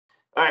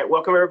All right,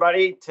 welcome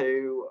everybody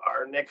to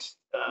our next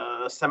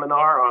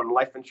seminar on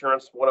Life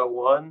Insurance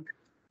 101.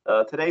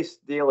 Today's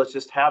deal is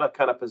just how to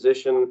kind of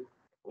position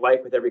life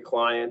with every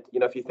client.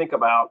 You know, if you think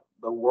about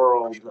the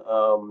world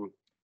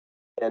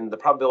and the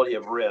probability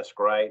of risk,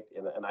 right?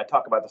 And I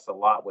talk about this a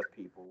lot with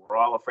people. We're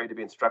all afraid of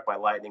being struck by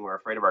lightning. We're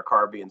afraid of our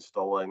car being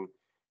stolen.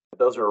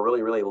 Those are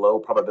really, really low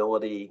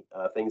probability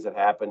things that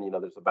happen. You know,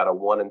 there's about a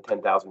 1 in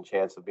 10,000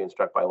 chance of being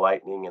struck by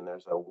lightning, and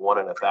there's a 1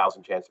 in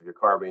 1,000 chance of your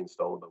car being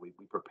stolen. But we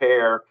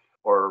prepare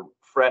or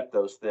fret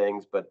those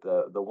things. But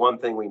the one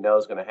thing we know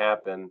is going to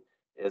happen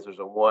is there's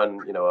a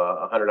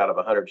 100 out of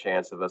 100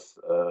 chance of us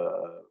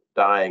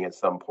dying at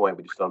some point.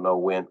 We just don't know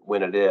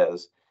when it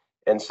is.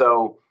 And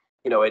so,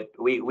 you know,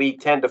 we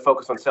tend to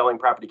focus on selling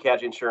property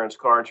casualty insurance,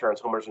 car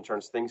insurance, homeowners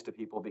insurance, things to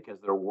people because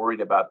they're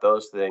worried about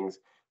those things.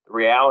 The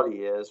reality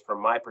is,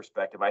 from my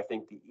perspective, I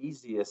think the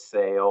easiest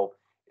sale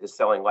is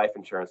selling life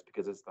insurance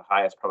because it's the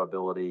highest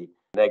probability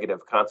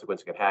negative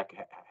consequence can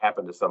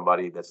happen to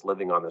somebody that's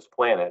living on this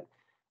planet.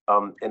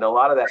 And a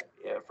lot of that,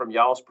 from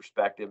y'all's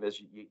perspective, is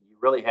you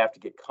really have to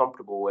get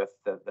comfortable with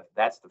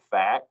that's the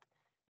fact.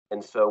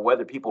 And so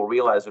whether people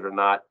realize it or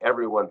not,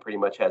 everyone pretty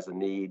much has a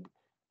need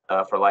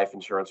for life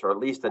insurance, or at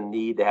least a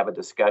need to have a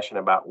discussion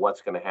about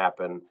what's going to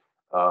happen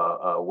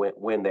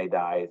when they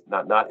die.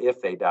 Not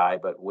if they die,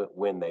 but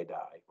when they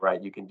die,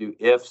 right? You can do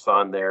ifs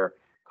on their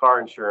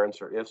car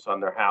insurance or ifs on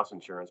their house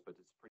insurance, but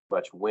it's pretty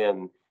much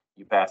when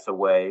you pass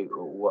away,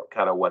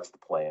 what's the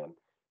plan.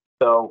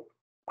 So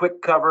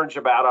quick coverage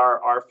about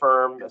our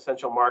firm,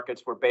 Iscential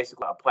Markets. We're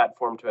basically a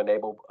platform to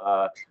enable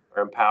or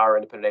empower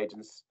independent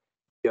agents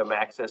to give them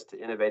access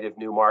to innovative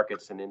new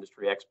markets and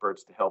industry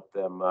experts to help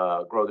them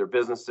grow their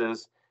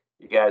businesses.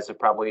 You guys have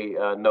probably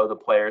know the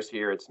players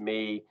here. It's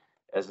me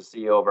as the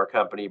CEO of our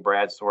company,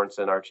 Brad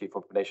Sorensen, our Chief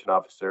Information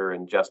Officer,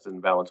 and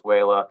Justin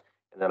Valenzuela,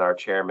 and then our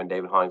Chairman,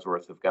 David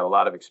Hollingsworth, have got a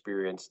lot of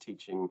experience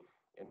teaching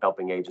and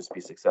helping agents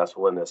be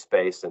successful in this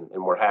space. And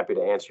we're happy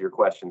to answer your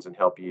questions and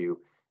help you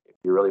if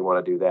you really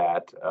want to do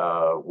that.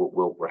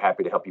 We're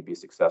happy to help you be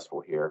successful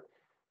here.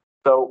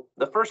 So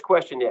the first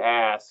question you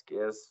ask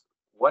is,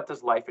 what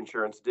does life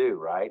insurance do,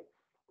 right?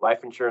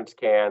 Life insurance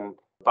can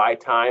buy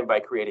time by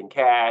creating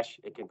cash.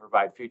 It can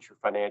provide future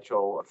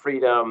financial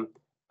freedom,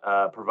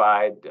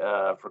 provide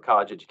for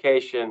college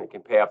education. It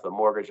can pay off the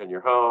mortgage on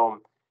your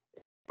home. It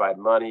can provide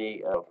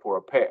money for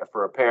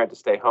a parent to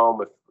stay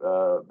home if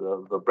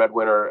the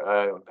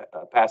breadwinner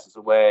passes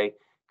away. It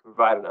can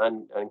provide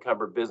an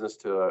unencumbered business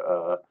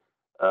to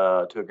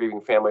a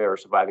grieving family or a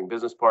surviving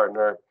business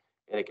partner,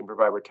 and it can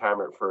provide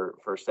retirement for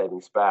a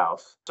saving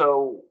spouse.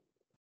 So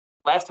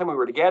last time we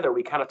were together,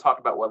 we kind of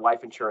talked about what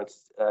life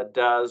insurance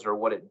does or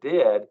what it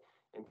did,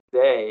 and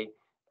today,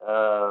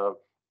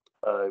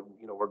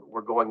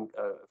 we're going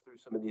through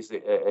some of these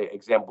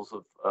examples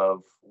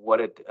of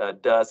what it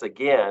does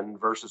again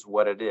versus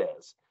what it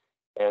is.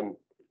 And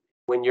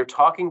when you're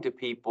talking to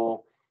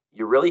people,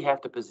 you really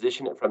have to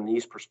position it from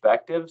these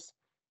perspectives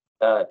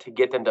to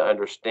get them to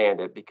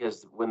understand it,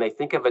 because when they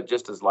think of it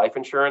just as life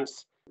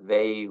insurance,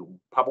 they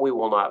probably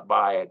will not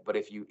buy it. But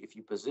if you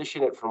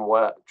position it from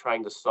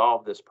trying to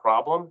solve this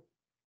problem,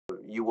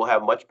 you will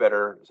have much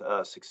better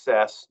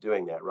success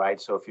doing that, right?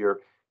 So if you're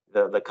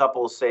the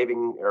couple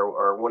saving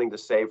or wanting to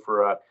save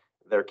for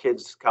their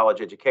kids' college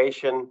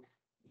education,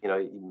 you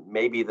know,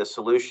 maybe the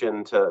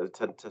solution to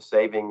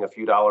saving a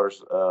few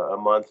dollars a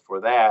month for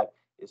that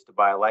is to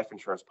buy a life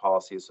insurance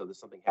policy, so that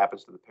something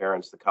happens to the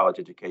parents, the college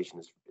education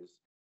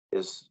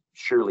is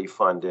surely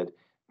funded.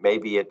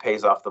 Maybe it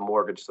pays off the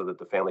mortgage so that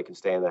the family can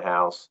stay in the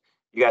house.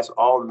 You guys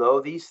all know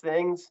these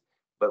things,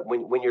 but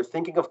when you're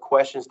thinking of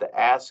questions to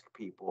ask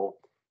people,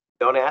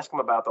 don't ask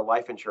them about the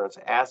life insurance.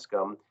 Ask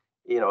them,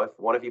 you know, if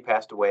one of you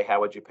passed away,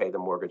 how would you pay the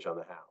mortgage on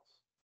the house?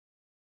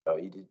 So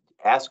you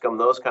ask them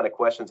those kind of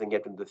questions and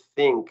get them to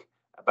think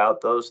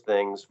about those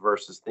things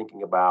versus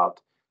thinking about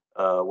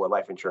what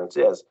life insurance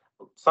is.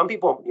 Some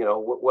people, you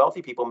know,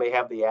 wealthy people may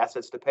have the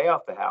assets to pay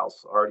off the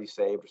house already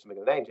saved or something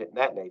of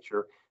that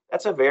nature.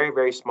 That's a very,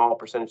 very small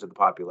percentage of the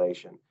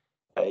population.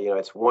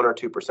 It's 1 or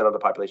 2% of the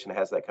population that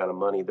has that kind of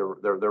money.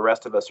 The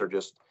rest of us are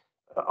just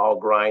all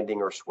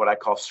grinding, or what I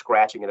call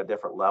scratching at a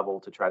different level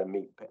to try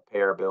to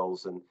pay our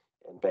bills and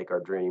make our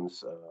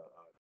dreams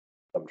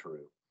come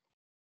true.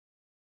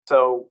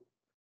 So,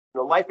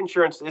 life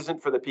insurance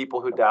isn't for the people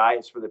who die;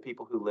 it's for the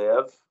people who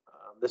live.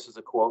 This is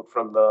a quote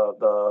from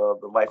the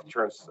Life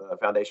Insurance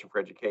Foundation for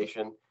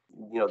Education.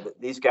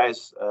 These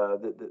guys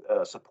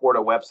support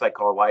a website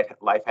called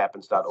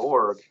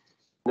lifehappens.org.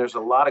 There's a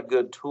lot of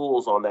good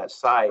tools on that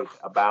site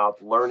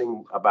about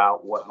learning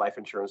about what life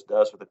insurance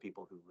does for the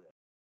people who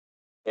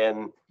live.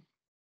 And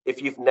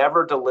if you've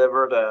never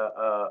delivered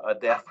a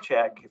death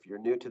check, if you're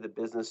new to the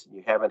business and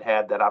you haven't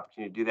had that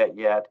opportunity to do that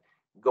yet,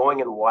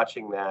 going and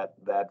watching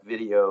that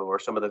video or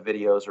some of the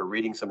videos or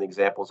reading some of the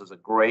examples is a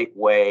great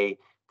way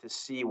to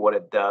see what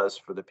it does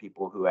for the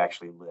people who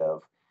actually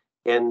live.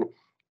 And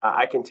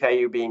I can tell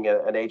you, being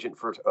an agent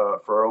for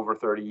over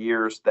 30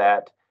 years,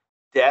 that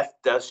death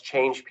does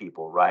change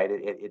people, right?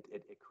 It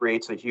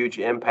creates a huge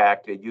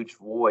impact, a huge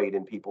void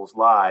in people's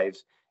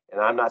lives.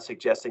 And I'm not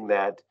suggesting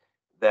that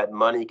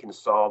money can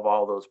solve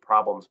all those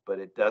problems, but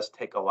it does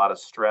take a lot of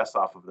stress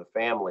off of the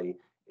family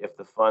if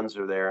the funds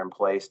are there in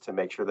place to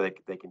make sure that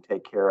they can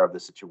take care of the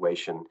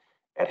situation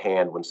at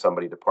hand when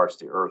somebody departs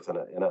the earth in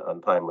an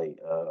untimely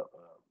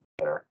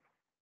manner.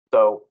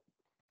 So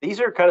these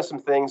are kind of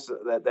some things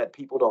that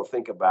people don't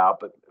think about,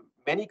 but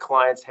many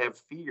clients have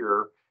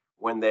fear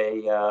when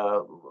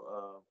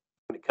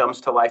when it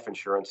comes to life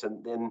insurance,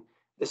 and then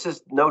this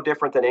is no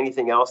different than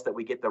anything else that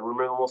we get the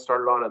rumor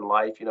started on in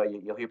life.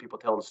 You'll hear people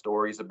telling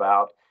stories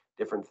about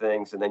different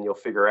things, and then you'll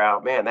figure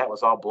out, man, that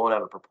was all blown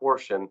out of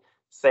proportion.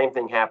 Same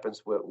thing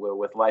happens with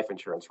life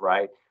insurance,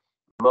 right?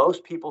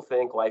 Most people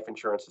think life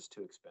insurance is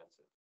too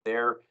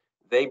expensive.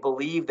 They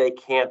believe they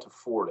can't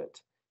afford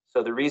it.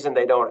 So the reason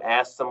they don't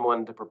ask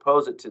someone to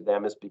propose it to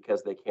them is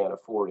because they can't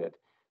afford it.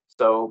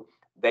 So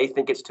they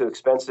think it's too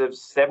expensive.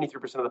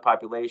 73% of the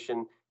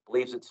population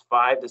believes it's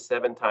 5 to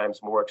 7 times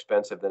more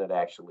expensive than it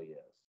actually is.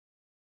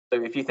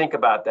 So if you think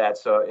about that,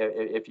 so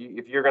if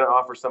you're going to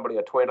offer somebody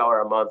a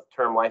 $20 a month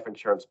term life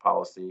insurance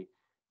policy,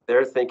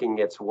 they're thinking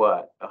it's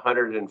what,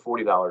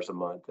 $140 a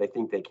month. They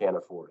think they can't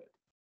afford it.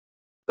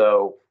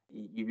 So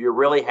you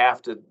really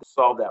have to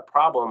solve that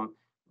problem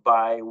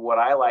by what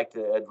I like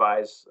to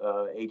advise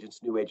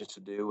new agents to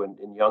do,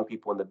 and young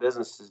people in the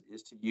business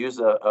is to use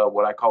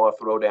what I call a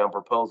throwdown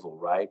proposal,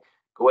 right?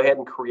 Go ahead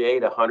and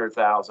create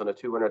 $100,000, a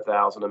 $200,000,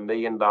 $1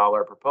 million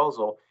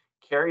proposal.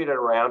 Carry it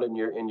around in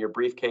your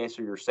briefcase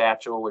or your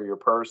satchel or your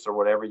purse or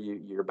whatever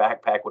your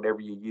backpack, whatever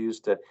you use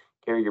to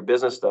carry your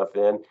business stuff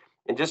in,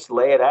 and just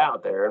lay it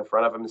out there in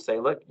front of them and say,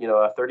 look,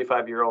 a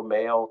 35-year-old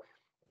male,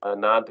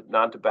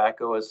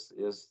 non-tobacco is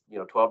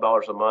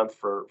 $12 a month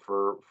for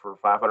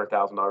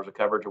 $500,000 of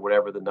coverage or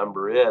whatever the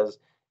number is,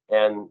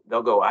 and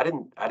they'll go, I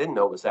didn't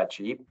know it was that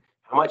cheap.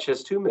 How much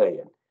is $2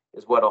 million?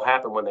 Is what'll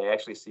happen when they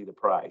actually see the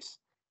price.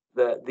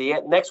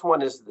 The next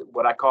one is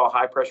what I call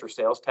high pressure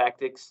sales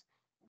tactics.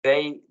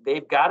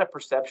 They've got a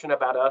perception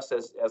about us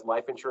as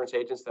life insurance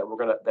agents that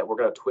we're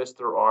gonna twist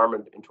their arm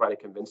and try to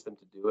convince them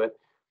to do it.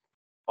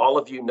 All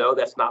of you know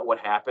that's not what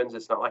happens.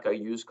 It's not like a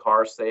used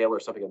car sale or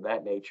something of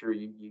that nature.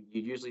 You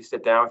usually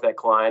sit down with that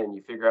client and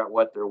you figure out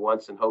what their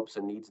wants and hopes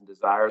and needs and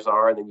desires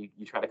are, and then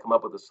you try to come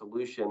up with a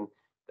solution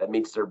that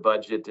meets their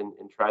budget and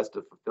tries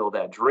to fulfill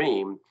that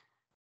dream.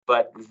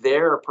 But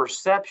their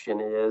perception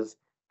is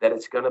that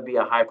it's going to be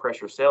a high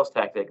pressure sales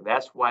tactic.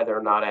 That's why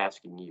they're not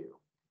asking you.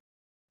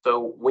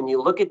 So when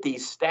you look at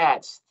these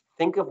stats,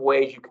 think of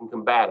ways you can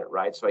combat it,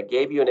 right? So I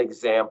gave you an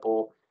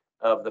example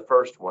of the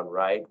first one,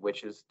 right,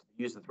 which is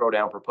use the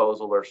throwdown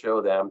proposal or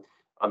show them.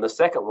 On the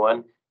second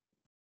one,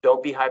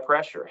 don't be high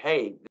pressure.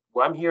 Hey,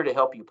 well, I'm here to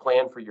help you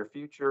plan for your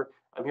future.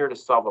 I'm here to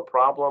solve a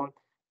problem.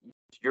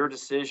 It's your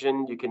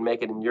decision. You can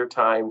make it in your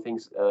time.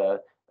 Things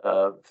of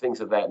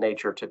that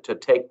nature to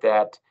take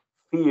that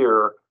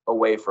fear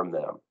away from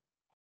them.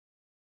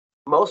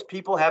 Most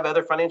people have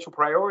other financial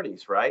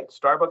priorities, right?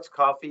 Starbucks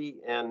coffee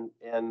and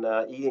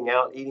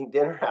eating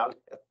dinner out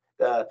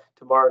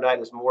tomorrow night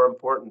is more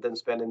important than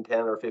spending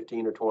 10 or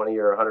 15 or 20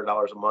 or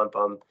 $100 a month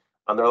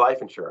on their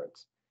life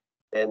insurance.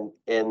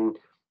 And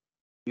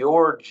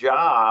your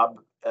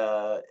job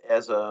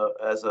as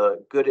a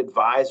good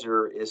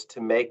advisor is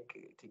to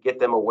get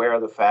them aware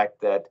of the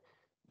fact that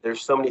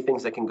there's so many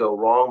things that can go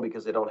wrong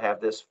because they don't have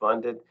this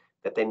funded,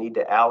 that they need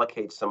to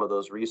allocate some of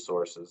those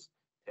resources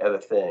to other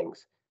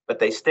things. But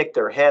they stick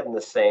their head in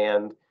the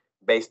sand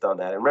based on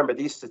that. And remember,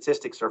 these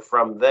statistics are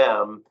from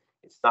them.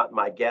 It's not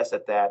my guess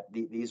at that.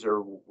 These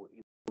are, when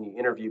you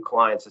interview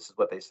clients, this is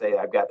what they say.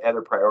 I've got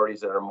other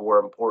priorities that are more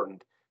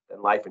important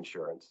than life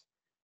insurance.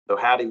 So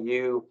how do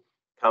you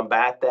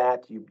combat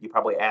that? You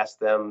probably ask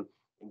them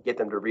and get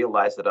them to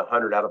realize that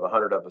 100 out of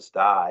 100 of us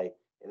die,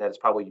 and that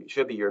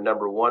should be your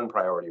number one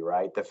priority,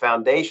 right? The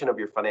foundation of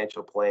your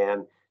financial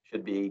plan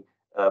should be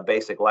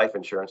basic life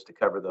insurance to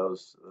cover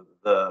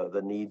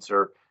the needs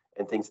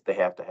and things that they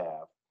have to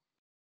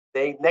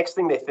have. Next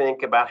thing they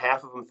think, about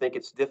half of them think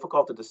it's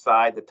difficult to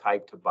decide the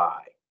type to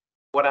buy.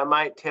 What I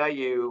might tell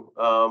you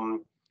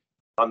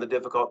on the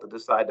difficult to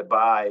decide to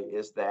buy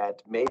is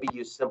that maybe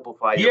you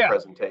simplify your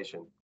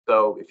presentation.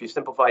 So if you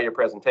simplify your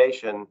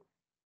presentation,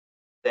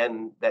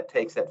 then that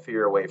takes that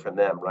fear away from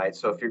them, right?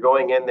 So if you're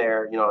going in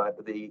there,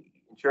 the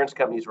insurance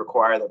companies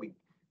require that we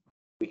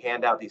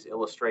hand out these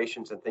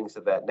illustrations and things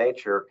of that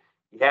nature.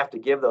 You have to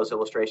give those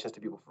illustrations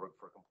to people for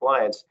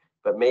compliance,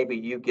 but maybe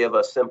you give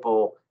a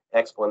simple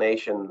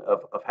explanation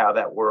of how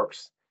that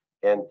works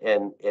and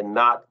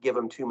not give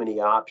them too many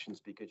options,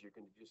 because you're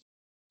going to just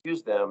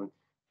use them.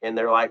 And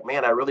they're like,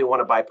 man, I really want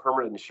to buy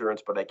permanent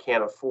insurance, but I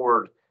can't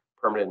afford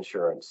permanent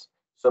insurance.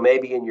 So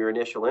maybe in your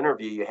initial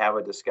interview, you have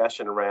a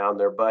discussion around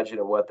their budget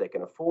and what they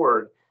can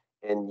afford,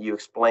 and you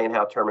explain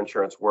how term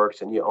insurance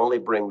works, and you only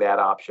bring that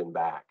option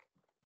back,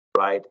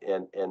 right?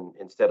 And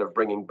instead of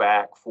bringing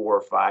back 4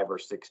 or 5 or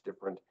 6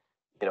 different,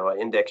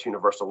 an index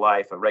universal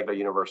life, a regular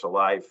universal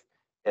life,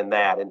 and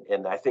that.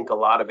 And I think a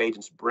lot of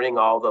agents bring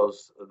all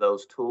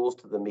those tools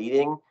to the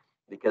meeting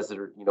because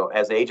they're,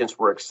 as agents,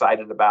 we're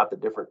excited about the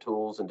different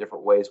tools and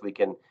different ways we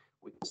can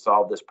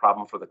solve this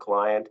problem for the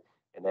client.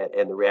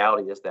 And the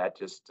reality is that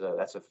just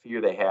that's a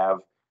fear they have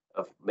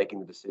of making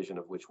the decision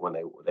of which one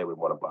they would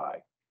want to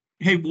buy.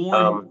 Hey,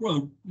 Warren,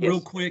 real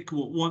Yes. quick,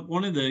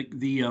 one of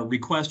the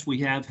requests we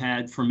have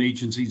had from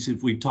agencies,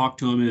 if we've talked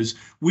to them, is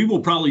we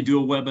will probably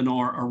do a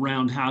webinar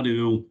around how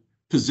to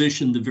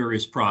position the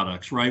various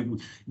products, right?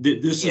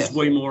 This Yes. is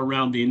way more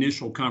around the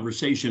initial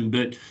conversation,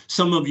 but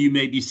some of you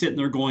may be sitting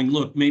there going,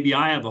 look, maybe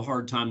I have a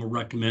hard time of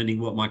recommending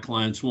what my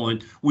clients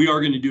want. We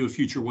are going to do a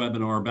future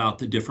webinar about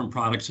the different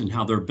products and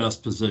how they're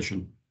best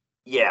positioned.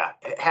 Yeah,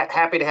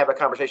 happy to have a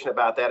conversation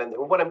about that. And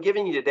what I'm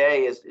giving you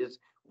today is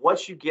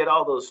once you get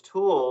all those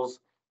tools,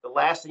 the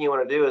last thing you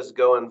want to do is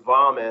go and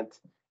vomit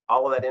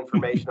all of that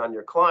information on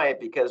your client,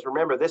 because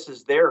remember, this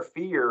is their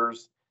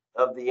fears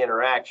of the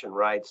interaction,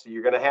 right? So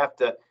you're going to have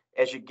to,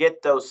 as you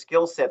get those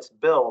skill sets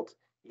built,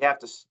 you have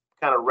to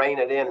kind of rein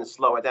it in and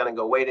slow it down and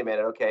go, wait a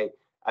minute, okay,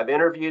 I've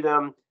interviewed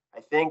them.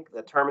 I think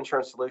the term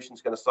insurance solution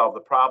is going to solve the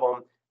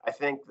problem. I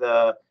think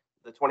the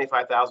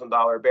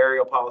 $25,000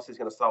 burial policy is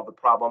going to solve the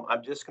problem.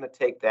 I'm just going to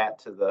take that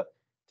to the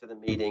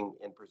meeting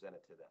and present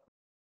it to them.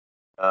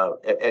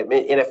 And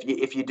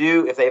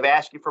if they've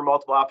asked you for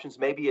multiple options,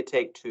 maybe you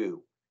take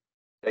two.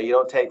 You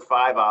don't take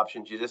 5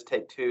 options. You just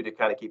take 2 to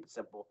kind of keep it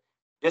simple,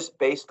 just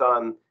based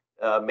on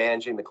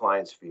managing the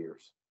client's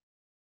fears.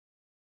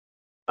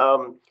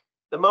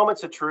 The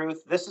moments of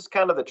truth. This is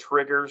kind of the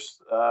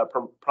triggers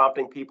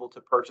prompting people to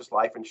purchase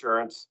life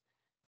insurance,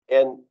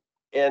 and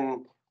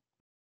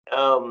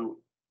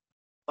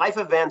life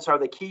events are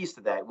the keys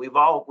to that. We've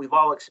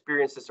all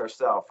experienced this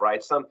ourselves,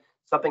 right?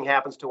 Something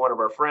happens to one of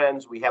our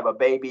friends, we have a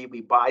baby,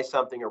 we buy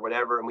something or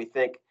whatever, and we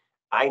think,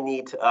 I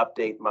need to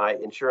update my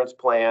insurance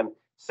plan.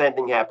 Same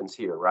thing happens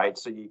here, right?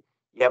 So you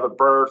have a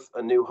birth,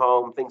 a new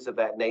home, things of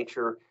that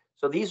nature.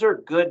 So these are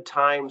good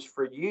times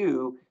for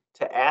you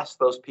to ask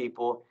those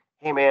people,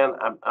 hey man,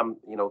 I'm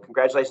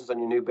congratulations on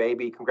your new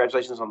baby,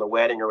 congratulations on the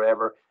wedding or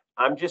whatever.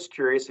 I'm just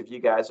curious if you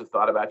guys have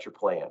thought about your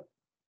plan.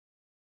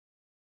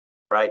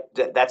 Right?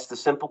 That's the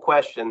simple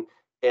question.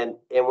 And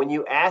when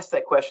you ask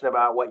that question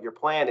about what your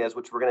plan is,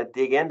 which we're going to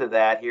dig into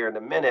that here in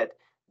a minute,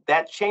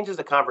 that changes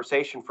the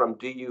conversation from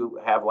do you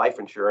have life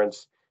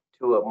insurance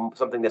to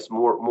something that's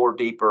more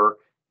deeper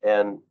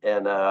and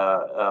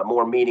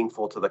more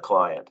meaningful to the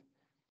client.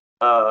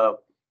 So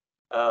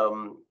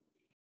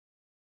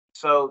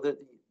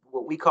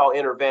what we call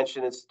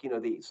intervention is,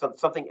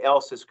 something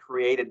else has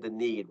created the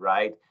need,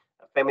 right?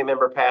 A family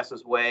member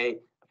passes away,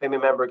 a family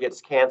member gets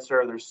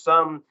cancer. There's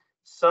something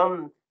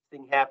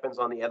happens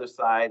on the other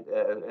side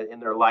in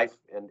their life,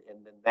 and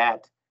then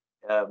that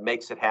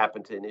makes it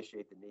happen to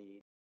initiate the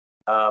need.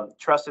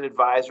 Trusted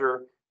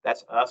advisor,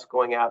 that's us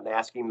going out and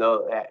asking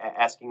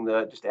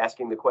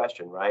the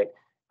question, right?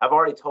 I've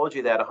already told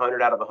you that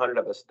 100 out of 100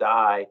 of us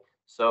die.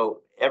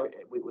 So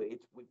we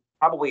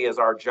probably is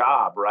our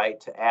job, right,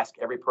 to ask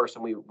every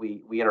person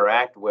we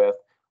interact with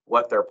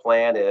what their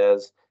plan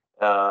is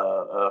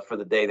for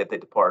the day that they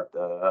depart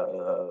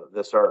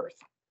this earth.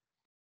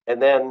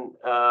 And then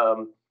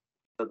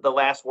the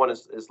last one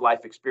is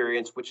life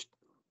experience, which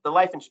the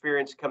life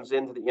experience comes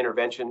into the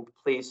intervention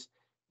piece.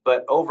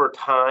 But over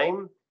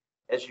time,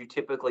 as you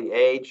typically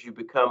age, you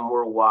become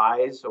more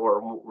wise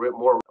or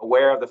more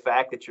aware of the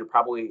fact that you're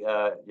probably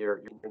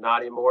you're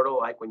not immortal.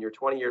 Like when you're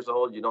 20 years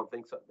old, you don't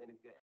think something is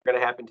going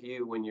to happen to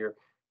you. When you're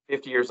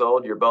 50 years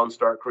old, your bones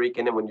start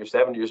creaking, and when you're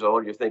 70 years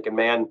old, you're thinking,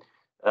 man,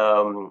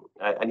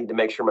 I need to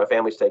make sure my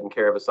family's taken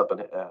care of if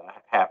something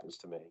happens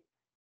to me.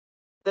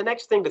 The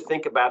next thing to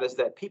think about is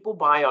that people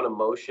buy on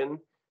emotion.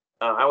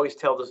 I always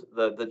tell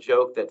the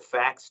joke that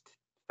facts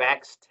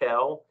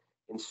tell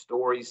and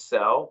stories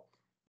sell.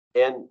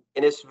 And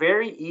it's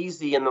very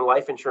easy in the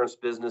life insurance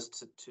business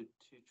to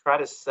try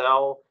to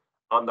sell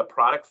on the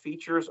product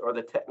features or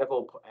the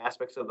technical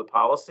aspects of the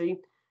policy.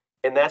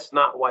 And that's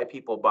not why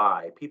people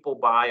buy. People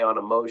buy on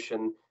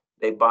emotion.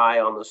 They buy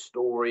on the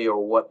story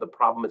or what the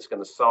problem it's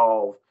going to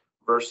solve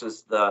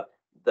versus the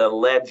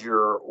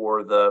ledger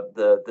or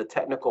the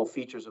technical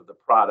features of the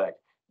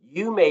product.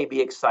 You may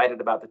be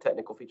excited about the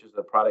technical features of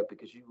the product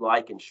because you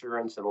like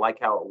insurance and like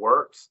how it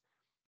works.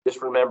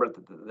 Just remember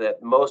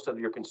that most of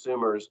your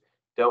consumers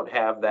don't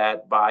have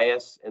that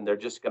bias, and they're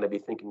just going to be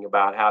thinking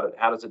about how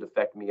does it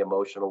affect me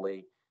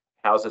emotionally?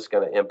 How is this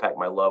going to impact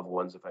my loved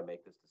ones if I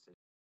make this decision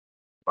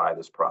to buy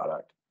this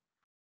product?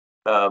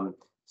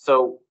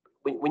 So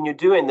when you're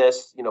doing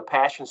this,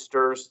 passion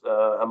stirs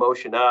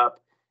emotion up.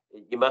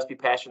 You must be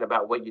passionate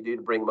about what you do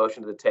to bring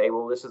emotion to the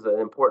table. This is an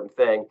important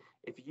thing.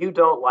 If you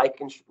don't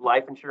like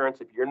life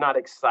insurance, if you're not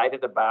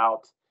excited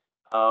about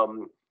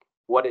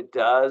what it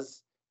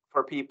does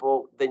for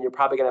people, then you're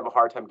probably going to have a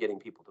hard time getting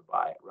people to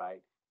buy it,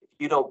 right? If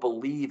you don't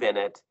believe in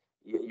it,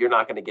 you're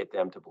not going to get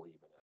them to believe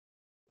in it.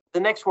 The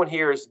next one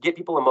here is get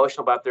people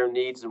emotional about their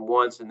needs and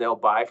wants, and they'll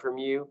buy from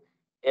you.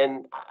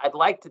 And I'd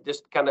like to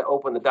just kind of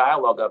open the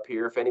dialogue up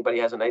here. If anybody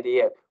has an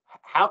idea,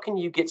 how can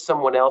you get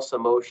someone else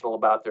emotional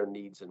about their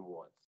needs and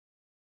wants?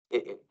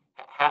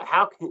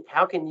 How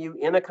can you,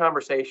 in a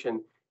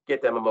conversation,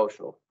 get them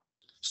emotional?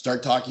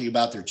 Start talking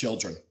about their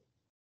children.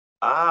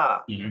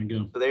 There you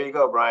go. So there you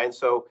go, Brian.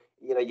 So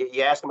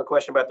you ask them a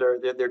question about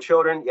their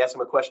children, you ask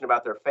them a question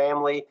about their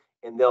family,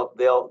 and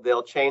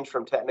they'll change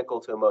from technical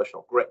to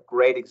emotional.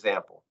 Great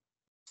example.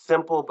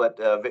 Simple, but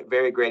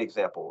very great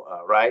example,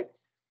 right?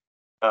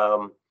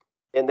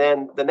 And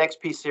then the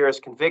next piece here is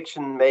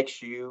conviction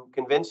makes you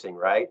convincing,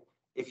 right?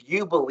 If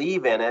you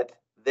believe in it,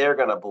 they're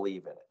going to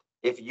believe in it.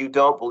 If you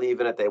don't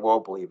believe in it, they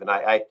won't believe. And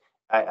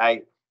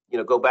I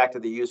go back to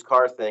the used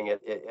car thing.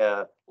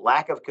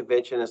 Lack of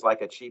conviction is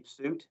like a cheap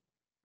suit,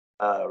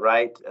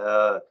 right?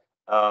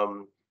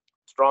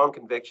 Strong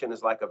conviction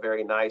is like a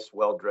very nice,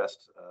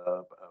 well-dressed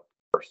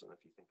person. If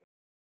you think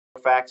of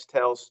it. Facts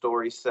tell,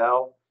 stories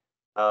sell.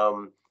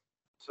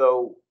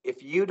 So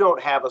if you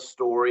don't have a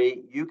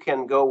story, you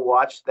can go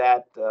watch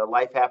that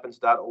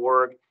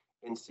lifehappens.org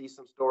and see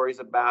some stories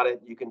about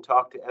it. You can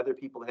talk to other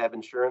people that have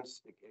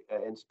insurance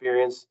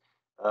experience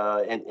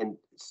and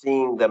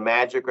seeing the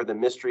magic or the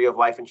mystery of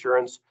life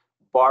insurance.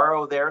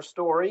 Borrow their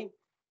story.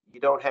 You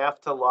don't have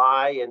to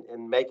lie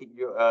and make it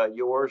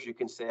yours. You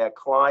can say a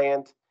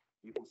client.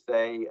 You can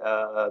say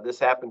this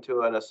happened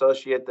to an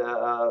associate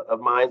of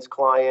mine's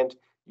client.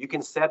 You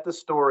can set the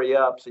story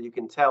up so you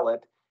can tell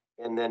it,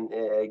 and then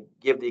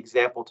give the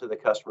example to the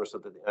customer so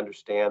that they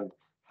understand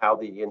how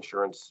the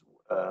insurance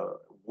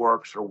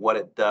works or what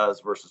it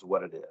does versus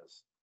what it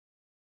is.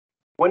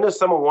 When does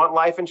someone want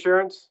life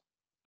insurance?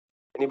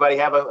 Anybody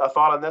have a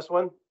thought on this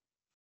one?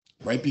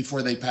 Right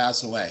before they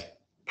pass away.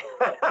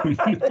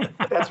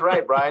 That's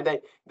right, Brian.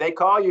 They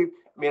call you.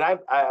 I mean,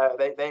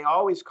 they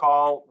always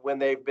call when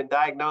they've been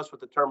diagnosed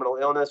with a terminal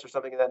illness or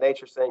something of that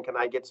nature, saying, "Can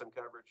I get some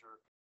coverage?"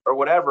 or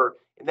whatever.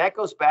 And that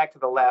goes back to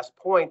the last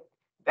point.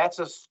 That's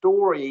a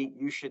story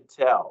you should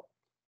tell.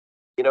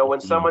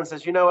 When someone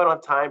says, I don't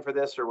have time for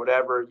this or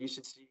whatever, you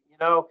should see,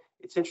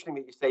 it's interesting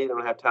that you say you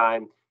don't have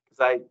time, because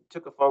I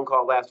took a phone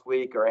call last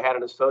week, or I had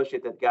an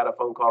associate that got a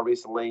phone call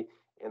recently,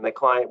 and the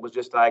client was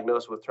just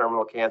diagnosed with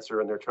terminal cancer,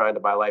 and they're trying to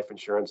buy life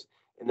insurance,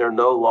 and they're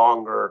no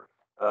longer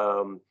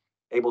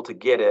able to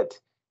get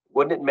it.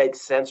 Wouldn't it make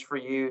sense for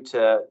you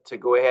to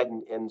go ahead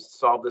and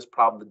solve this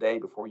problem today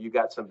before you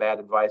got some bad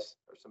advice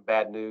or some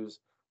bad news,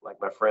 like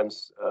my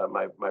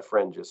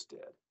friend just did?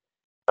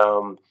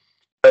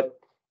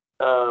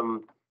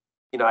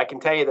 I can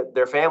tell you that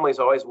their families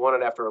always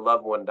want it after a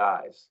loved one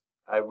dies.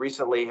 I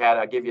recently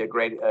I'll give you a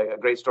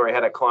great story. I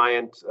had a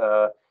client.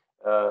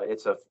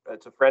 It's a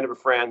friend of a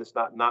friend. It's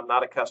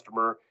not a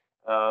customer.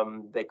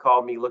 They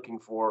called me looking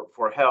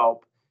for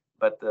help,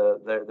 but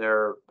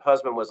their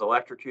husband was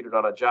electrocuted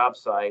on a job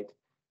site.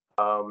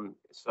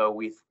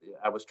 So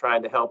I was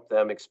trying to help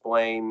them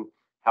explain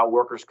how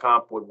workers'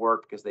 comp would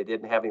work, because they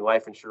didn't have any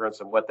life insurance,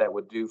 and what that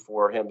would do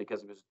for him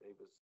because he was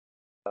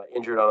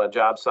injured on a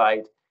job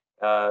site.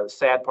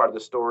 Sad part of the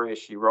story is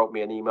she wrote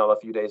me an email a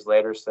few days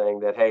later saying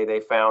that, hey, they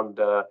found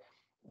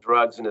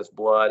drugs in his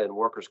blood, and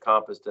workers'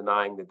 comp is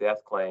denying the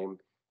death claim,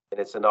 and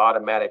it's an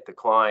automatic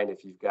decline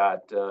if you've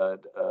got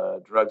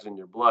drugs in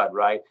your blood,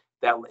 right?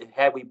 That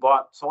had we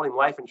sold him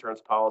life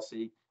insurance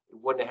policy, it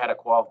wouldn't have had a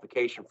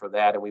qualification for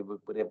that, and we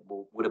would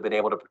have been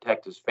able to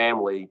protect his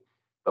family.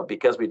 But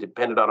because we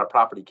depended on a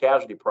property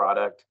casualty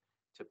product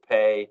to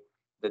pay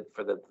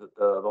for the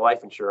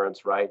life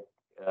insurance, right?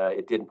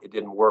 It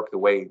didn't work the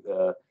way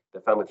the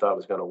family thought it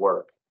was going to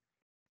work.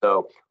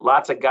 So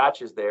lots of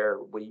gotchas there,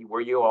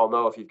 where you all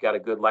know if you've got a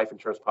good life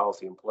insurance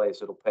policy in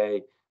place, it'll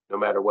pay no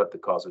matter what the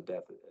cause of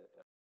death is.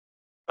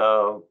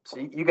 So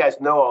you guys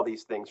know all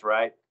these things,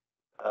 right?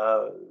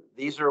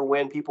 These are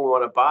when people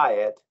want to buy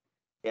it,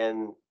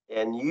 and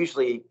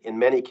usually in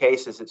many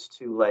cases it's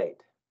too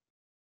late,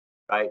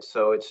 right?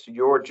 So it's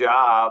your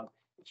job,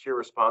 it's your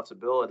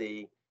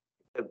responsibility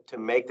to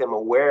make them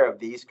aware of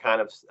these kind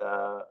of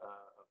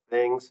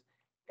things,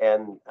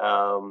 and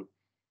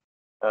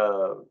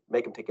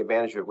make them take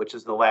advantage of it, which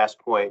is the last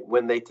point.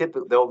 When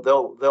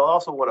they'll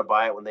also want to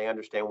buy it when they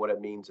understand what it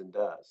means and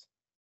does.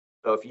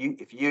 So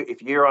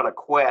if you're on a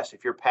quest,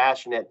 if you're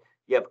passionate,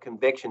 you have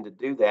conviction to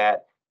do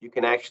that, you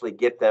can actually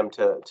get them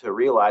to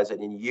realize it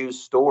and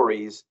use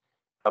stories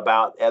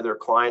about other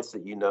clients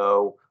that you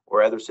know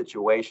or other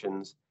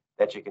situations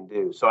that you can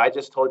do. So I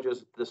just told you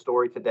the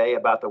story today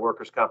about the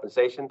workers'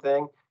 compensation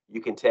thing.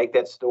 You can take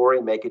that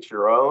story, make it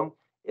your own.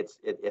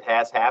 It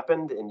has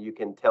happened, and you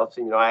can tell.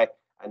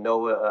 I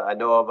know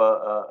of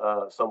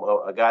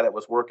a guy that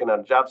was working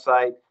on a job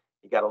site.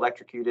 He got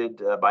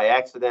electrocuted by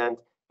accident,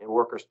 and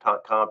workers'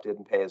 comp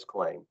didn't pay his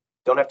claim.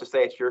 Don't have to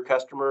say it's your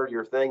customer,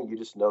 your thing. You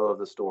just know of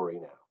the story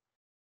now.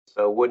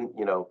 So wouldn't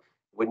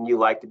you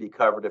like to be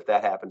covered if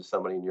that happened to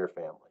somebody in your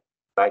family,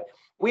 right?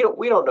 We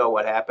don't know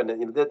what happened.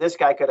 This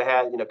guy could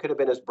have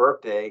been his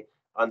birthday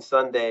on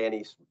Sunday,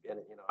 and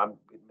I'm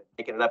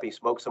making it up. He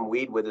smoked some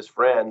weed with his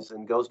friends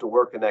and goes to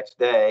work the next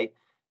day.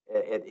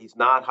 He's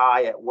not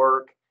high at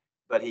work,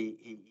 but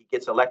he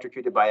gets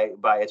electrocuted by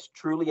it's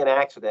truly an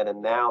accident,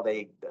 and now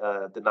they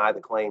deny the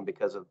claim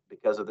because of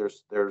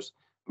there's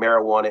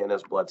marijuana in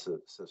his blood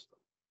system,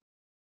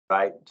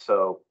 right?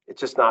 So it's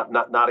just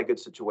not a good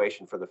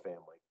situation for the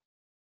family.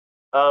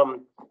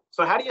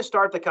 So how do you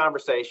start the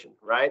conversation,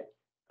 right?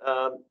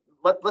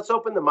 let's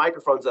open the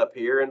microphones up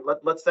here and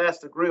let's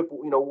ask the group,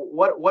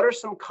 what are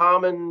some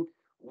common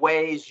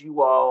ways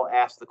you all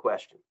ask the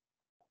question?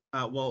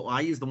 Well,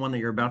 I use the one that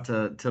you're about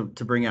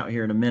to bring out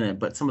here in a minute,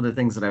 but some of the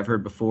things that I've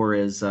heard before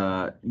is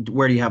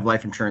where do you have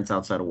life insurance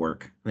outside of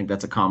work? I think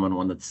that's a common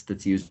one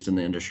that's used in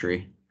the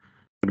industry.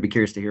 I'm gonna be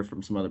curious to hear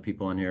from some other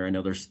people in here. I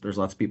know there's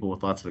lots of people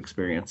with lots of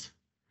experience.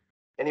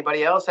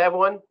 Anybody else have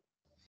one?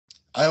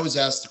 I always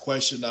ask the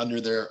question on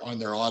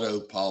their auto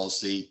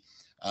policy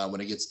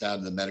when it gets down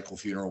to the medical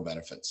funeral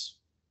benefits.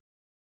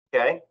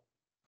 Okay.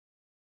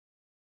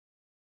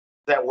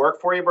 Does that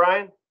work for you,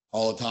 Brian?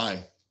 All the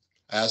time.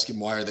 I ask them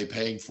why are they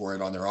paying for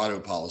it on their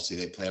auto policy?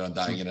 They plan on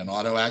dying in an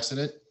auto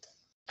accident.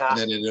 And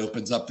then it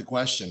opens up the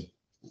question,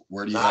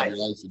 where do you have your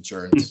life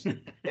insurance?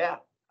 Yeah,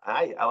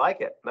 I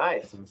like it.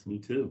 Nice. Me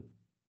too.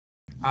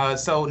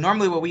 So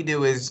normally what we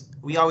do is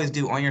we always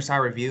do on your side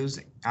reviews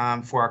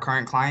for our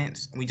current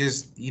clients. We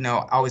just,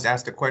 always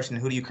ask the question,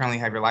 who do you currently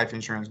have your life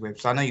insurance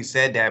with? So I know you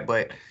said that,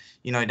 but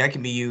that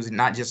can be used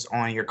not just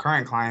on your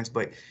current clients,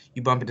 but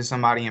you bump into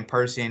somebody in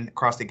person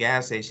across the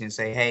gas station and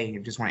say, hey, I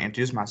just want to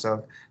introduce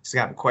myself. Just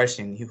got a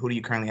question. Who do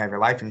you currently have your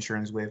life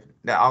insurance with?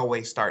 That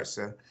always starts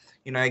to,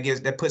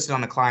 that puts it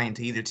on the client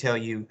to either tell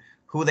you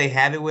who they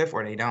have it with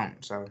or they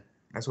don't. So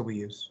that's what we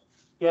use.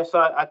 Yeah, so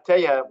I tell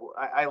you,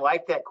 I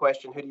like that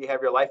question, who do you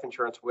have your life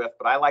insurance with?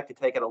 But I like to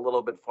take it a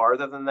little bit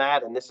farther than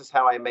that. And this is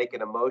how I make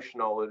it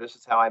emotional, or this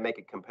is how I make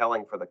it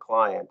compelling for the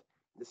client.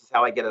 This is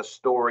how I get a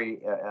story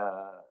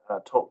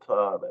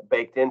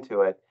baked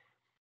into it.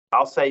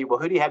 I'll say, well,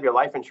 who do you have your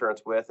life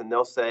insurance with? And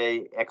they'll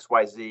say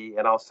XYZ.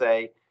 And I'll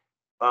say,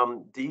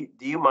 do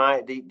you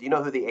mind? Do you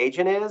know who the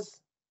agent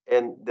is?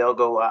 And they'll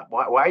go,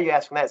 why are you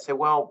asking that? I say,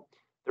 well,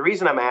 the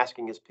reason I'm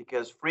asking is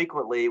because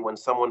frequently when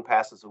someone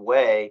passes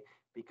away,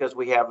 because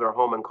we have their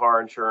home and car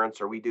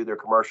insurance or we do their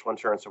commercial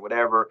insurance or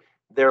whatever,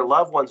 their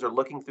loved ones are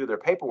looking through their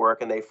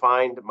paperwork and they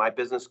find my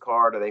business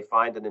card or they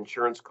find an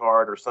insurance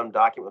card or some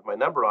document with my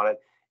number on it.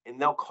 And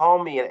they'll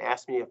call me and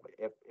ask me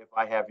if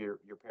I have your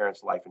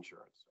parents' life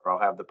insurance or I'll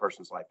have the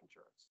person's life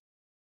insurance.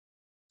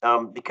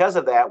 Because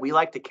of that, we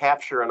like to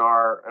capture in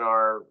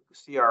our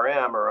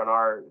CRM or in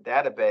our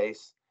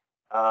database,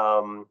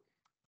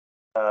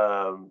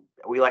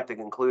 we like to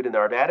include in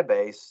our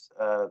database,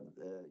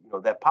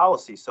 that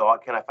policy. So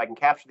if I can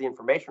capture the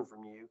information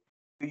from you,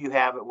 who you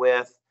have it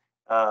with,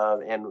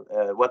 and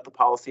what the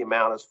policy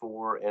amount is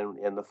for,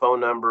 and the phone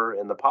number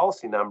and the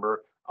policy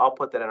number, I'll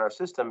put that in our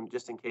system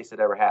just in case it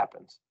ever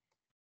happens.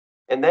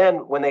 And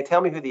then when they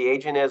tell me who the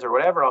agent is or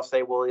whatever, I'll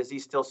say, well, is he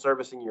still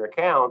servicing your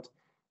account?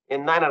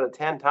 And 9 out of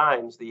 10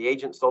 times, the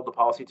agent sold the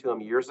policy to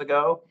him years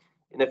ago.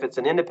 And if it's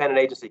an independent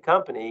agency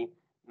company,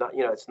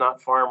 it's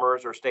not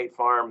Farmers or State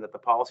Farm that the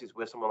policy's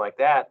with, someone like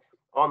that,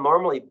 I'll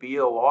normally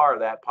BOR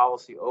that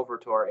policy over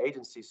to our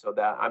agency so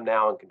that I'm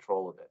now in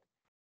control of it.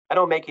 I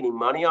don't make any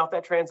money off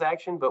that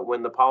transaction, but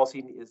when the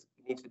policy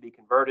needs to be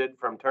converted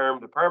from term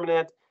to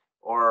permanent,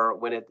 or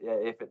when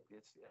if it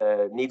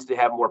needs to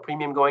have more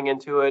premium going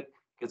into it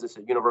because it's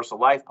a universal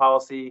life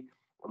policy,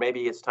 or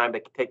maybe it's time to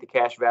take the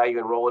cash value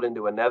and roll it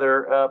into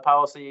another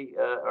policy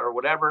or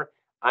whatever,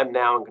 I'm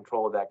now in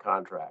control of that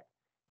contract.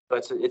 So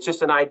it's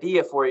just an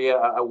idea for you,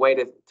 a way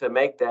to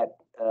make that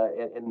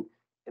in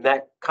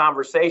that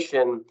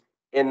conversation.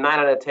 In 9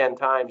 out of 10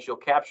 times, you'll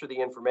capture the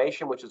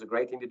information, which is a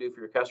great thing to do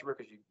for your customer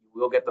because you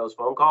will get those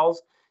phone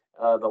calls.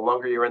 The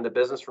longer you're in the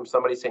business from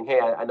somebody saying, "Hey,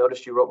 I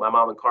noticed you wrote my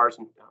mom and cars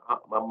and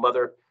my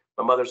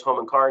mother's home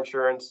and car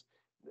insurance.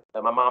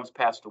 My mom's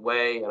passed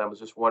away, and I was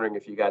just wondering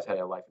if you guys had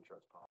a life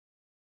insurance policy."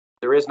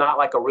 There is not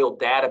like a real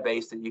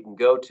database that you can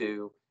go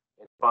to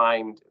and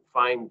find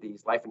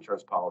these life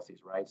insurance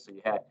policies, right? So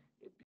it'd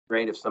be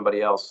great if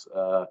somebody else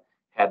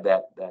had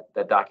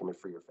that document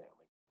for your family.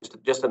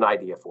 Just an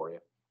idea for you.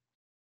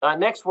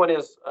 Next one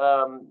is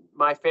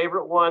my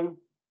favorite one.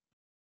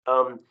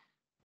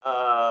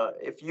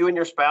 If you and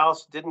your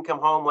spouse didn't come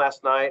home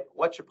last night,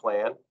 what's your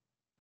plan?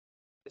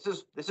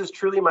 This is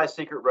truly my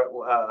secret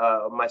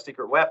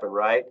weapon,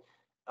 right?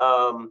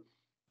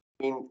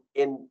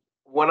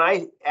 When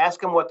I ask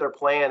them what their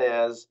plan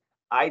is,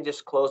 I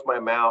just close my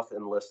mouth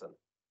and listen.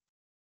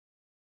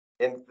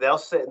 And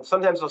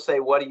sometimes they'll say,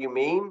 "What do you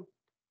mean?"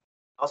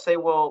 I'll say,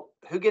 "Well,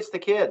 who gets the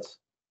kids?"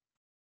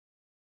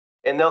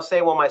 And they'll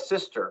say, "Well, my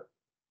sister."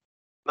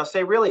 And I'll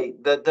say, "Really?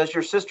 Does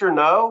your sister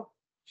know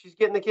she's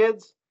getting the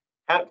kids?"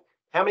 How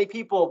many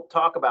people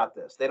talk about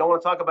this? They don't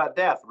want to talk about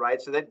death,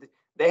 right? So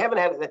they haven't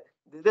had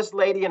this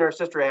lady and her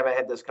sister haven't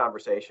had this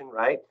conversation,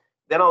 right?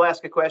 Then I'll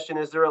ask a question: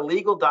 is there a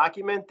legal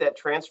document that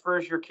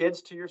transfers your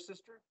kids to your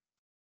sister?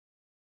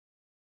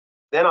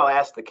 Then I'll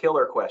ask the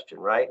killer question,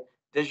 right?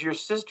 Does your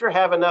sister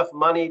have enough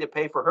money to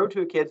pay for her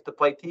 2 kids to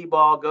play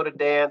t-ball, go to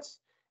dance,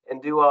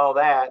 and do all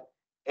that,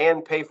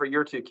 and pay for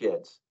your 2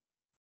 kids?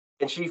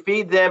 Can she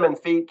feed them and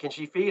can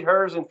she feed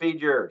hers and feed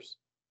yours?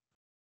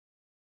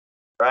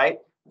 Right?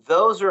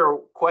 Those are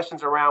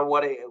questions around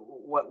where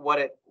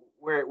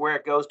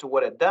it goes to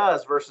what it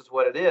does versus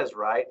what it is,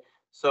 right?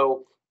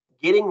 So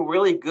getting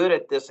really good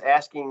at this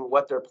asking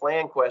what their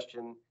plan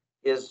question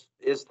is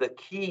the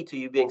key to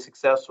you being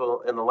successful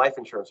in the life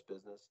insurance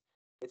business.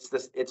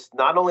 It's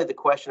not only the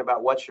question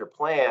about what's your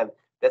plan,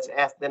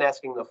 then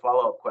asking the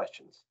follow-up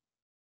questions.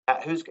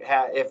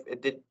 If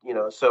it did,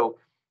 so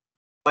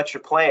what's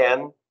your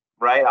plan,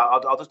 right?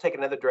 I'll just take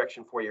another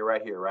direction for you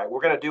right here, right?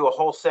 We're going to do a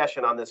whole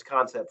session on this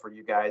concept for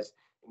you guys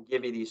and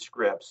give you these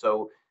scripts.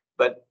 So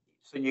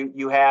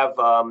you have,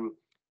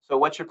 so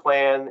what's your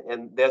plan?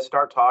 And they'll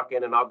start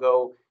talking, and I'll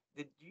go,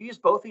 did you use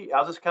both of you?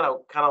 I'll just kind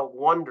of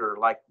wonder,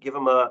 like, give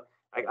them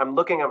I'm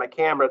looking at my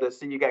camera to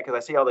see you guys, because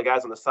I see all the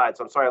guys on the side.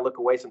 So I'm sorry I look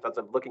away sometimes.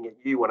 I'm looking at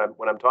you when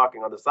I'm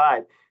talking on the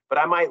side. But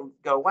I might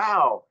go,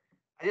 wow,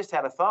 I just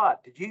had a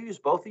thought. Did you use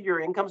both of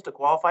your incomes to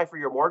qualify for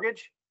your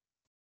mortgage?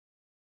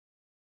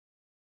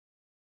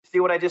 See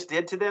what I just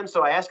did to them?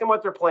 So I ask them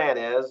what their plan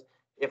is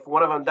if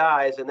one of them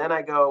dies, and then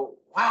I go,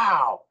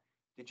 wow,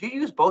 did you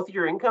use both of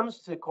your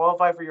incomes to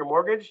qualify for your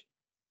mortgage?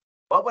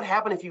 What would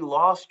happen if you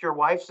lost your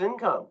wife's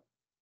income?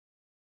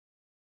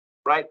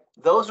 Right?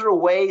 Those are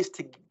ways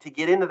to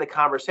get into the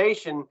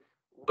conversation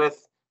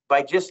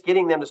by just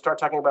getting them to start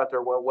talking about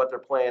what their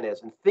plan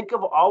is. And think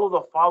of all of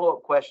the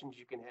follow-up questions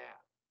you can have.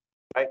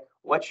 Right?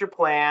 What's your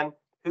plan?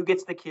 Who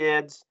gets the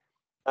kids?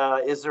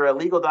 Is there a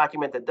legal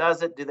document that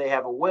does it? Do they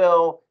have a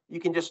will? You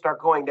can just start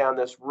going down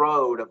this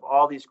road of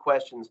all these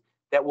questions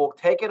that will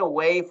take it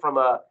away from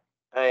a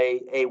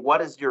what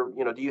is your,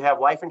 do you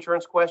have life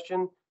insurance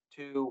question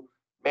to,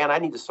 man, I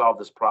need to solve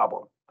this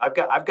problem.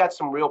 I've got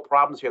some real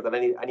problems here that I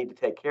need to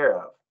take care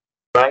of,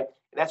 right?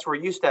 And that's where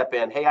you step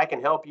in. Hey, I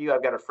can help you.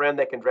 I've got a friend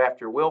that can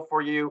draft your will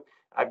for you.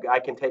 I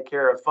can take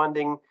care of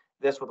funding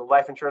this with a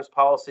life insurance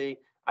policy.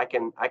 I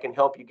can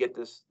help you get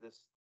this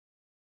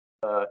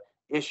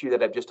issue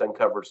that I've just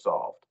uncovered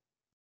solved.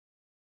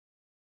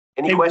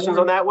 Any questions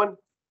on that one?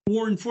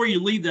 Warren, before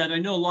you leave that, I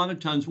know a lot of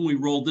times when we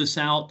roll this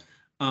out,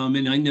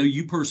 and I know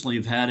you personally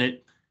have had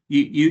it,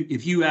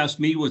 if you ask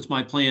me what's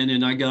my plan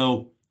and I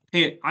go,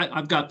 hey,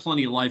 I've got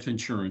plenty of life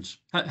insurance.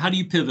 How do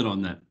you pivot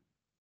on that?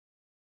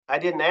 I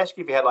didn't ask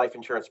you if you had life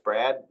insurance,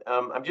 Brad.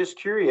 I'm just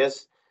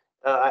curious.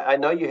 I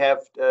know you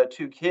have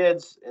 2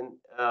 kids,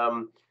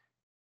 and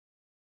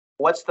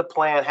what's the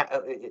plan?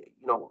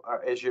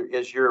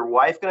 Is your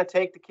wife going to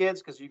take the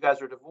kids because you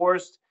guys are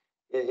divorced?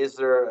 Is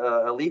there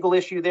a legal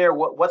issue there?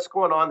 What's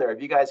going on there?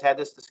 Have you guys had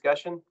this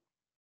discussion?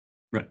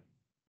 Right.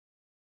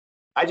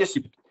 I just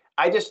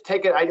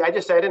take it. I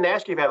just said I didn't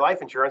ask you if you had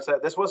life insurance.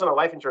 This wasn't a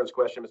life insurance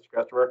question, Mr.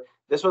 Customer.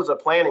 This was a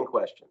planning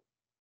question,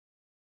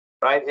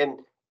 right? And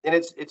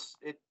it's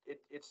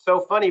so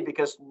funny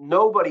because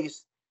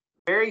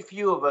very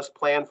few of us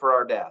plan for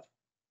our death.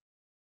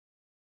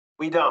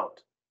 We don't.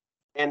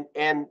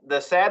 And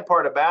the sad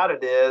part about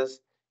it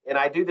is, and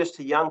I do this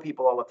to young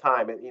people all the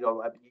time.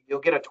 You'll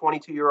get a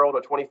 22-year-old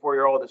or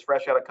 24-year-old that's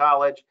fresh out of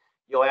college.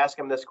 You'll ask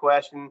them this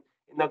question,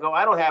 and they'll go,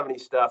 "I don't have any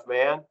stuff,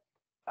 man.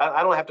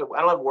 I don't have to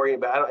worry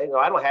about it.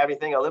 I don't have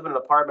anything. I live in an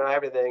apartment. I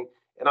have everything."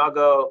 And I'll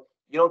go,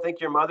 "You don't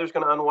think your mother's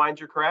going to unwind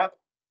your crap?"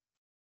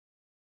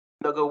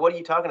 And they'll go, "What are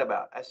you talking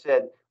about?" I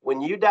said, "When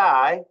you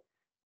die,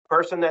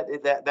 person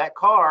that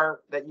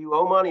car that you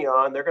owe money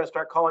on, they're going to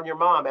start calling your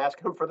mom,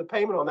 asking them for the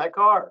payment on that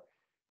car,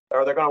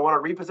 or they're going to want to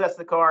repossess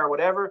the car or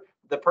whatever.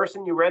 The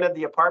person you rented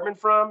the apartment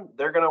from,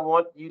 they're going to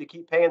want you to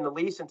keep paying the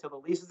lease until the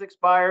lease is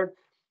expired.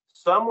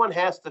 Someone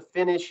has to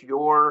finish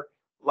your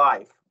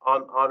life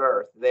on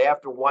earth. They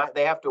have to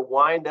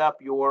wind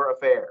up your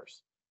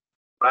affairs,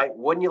 right?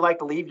 Wouldn't you like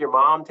to leave your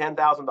mom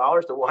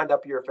 $10,000 to wind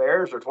up your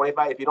affairs, or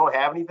 25 if you don't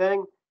have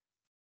anything,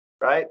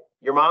 right?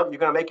 You're going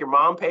to make your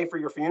mom pay for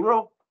your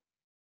funeral?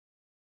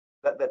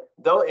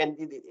 And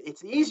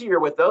it's easier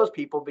with those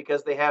people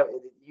because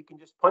you can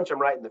just punch them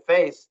right in the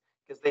face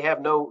because they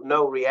have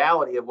no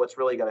reality of what's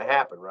really going to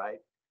happen, right?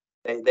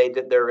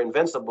 They're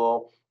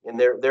invincible, and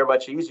they're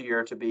much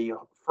easier to be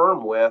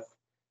firm with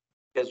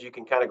because you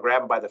can kind of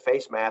grab them by the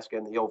face mask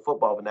in the old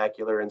football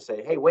vernacular and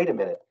say, "Hey, wait a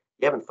minute,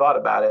 you haven't thought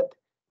about it,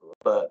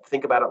 but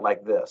think about it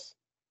like this."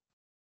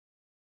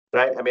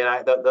 Right? I mean,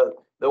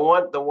 the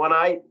one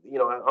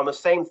on the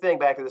same thing,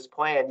 back to this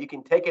plan, you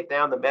can take it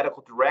down the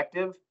medical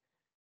directive.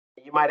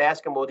 You might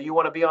ask them, well, do you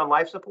want to be on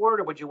life support,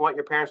 or would you want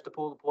your parents to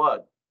pull the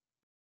plug?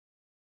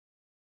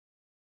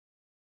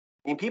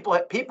 I mean,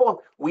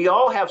 people, we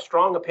all have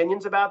strong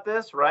opinions about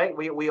this, right?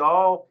 We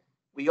all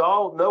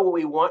know what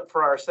we want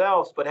for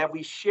ourselves, but have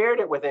we shared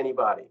it with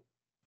anybody?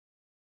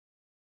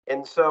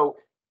 And so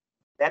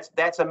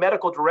that's a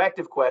medical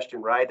directive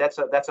question, right? That's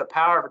a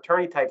power of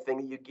attorney type thing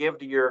that you give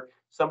to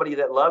somebody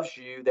that loves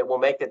you, that will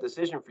make that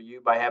decision for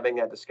you by having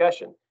that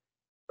discussion,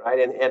 right?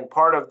 And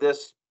part of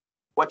this,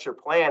 what's your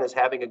plan, is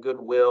having a good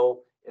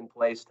will in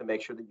place to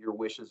make sure that your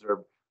wishes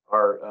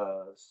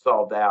are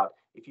solved out.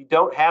 If you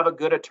don't have a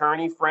good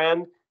attorney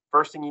friend,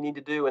 first thing you need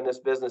to do in this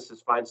business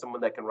is find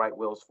someone that can write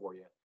wills for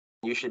you.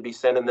 You should be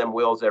sending them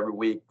wills every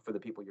week for the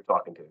people you're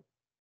talking to.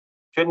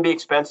 Shouldn't be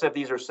expensive.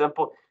 These are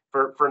simple.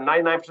 For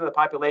 99% of the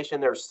population,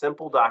 they're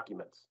simple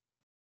documents.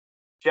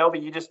 Shelby,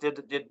 you just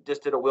did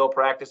a will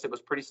practice. It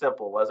was pretty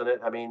simple, wasn't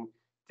it? I mean,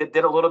 it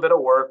did a little bit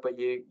of work, but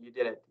you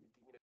did it.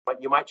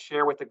 But you might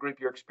share with the group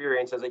your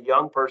experience as a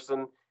young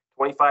person,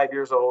 25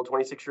 years old,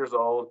 26 years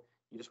old.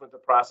 You just went the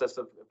process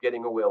of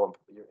getting a will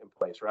in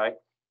place, right?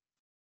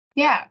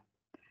 Yeah.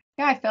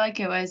 Yeah, I feel like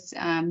it was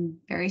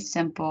very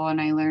simple, and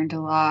I learned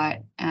a lot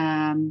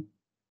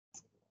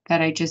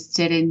that I just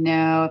didn't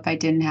know. If I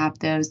didn't have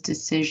those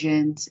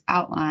decisions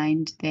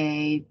outlined,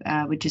 they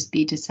would just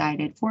be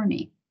decided for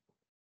me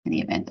in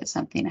the event that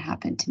something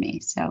happened to me.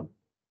 So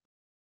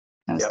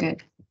that was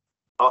good.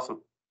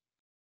 Awesome.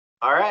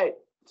 All right.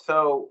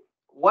 So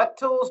what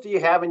tools do you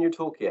have in your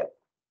toolkit?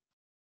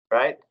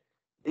 Right?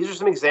 These are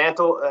some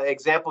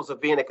examples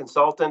of being a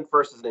consultant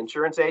versus an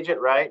insurance agent,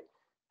 right?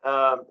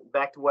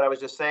 Back to what I was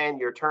just saying,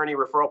 your attorney,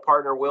 referral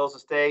partner, wills,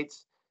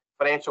 estates,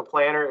 financial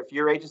planner. If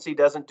your agency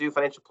doesn't do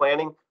financial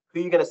planning, who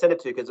are you going to send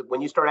it to? Because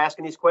when you start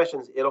asking these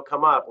questions, it'll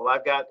come up. Well,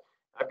 I've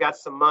got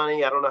some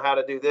money. I don't know how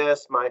to do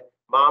this. My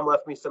mom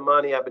left me some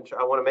money. I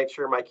want to make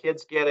sure my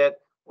kids get it.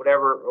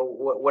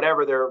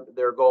 Whatever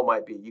their goal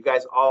might be. You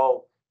guys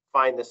all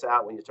find this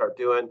out when you start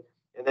doing,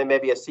 and then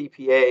maybe a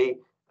CPA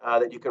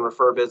that you can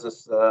refer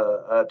business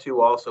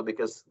to also,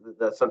 because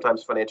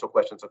sometimes financial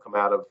questions will come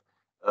out of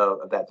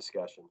that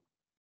discussion.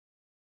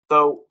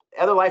 So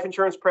other life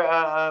insurance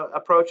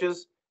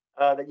approaches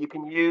that you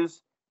can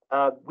use,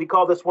 we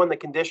call this one the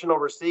conditional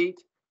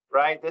receipt,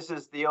 right? This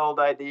is the old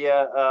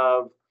idea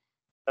of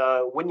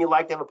wouldn't you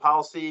like to have a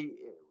policy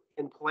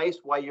in place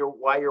while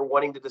you're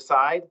wanting to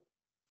decide,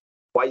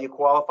 why you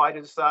qualify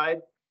to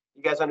decide.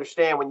 You guys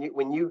understand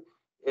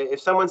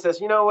if someone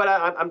says, you know what,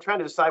 I'm trying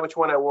to decide which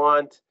one I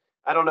want.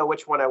 I don't know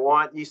which one I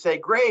want. You say,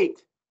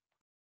 great.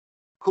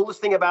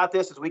 Coolest thing about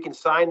this is we can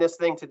sign this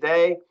thing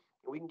today.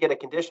 And we can get a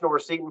conditional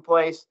receipt in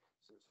place.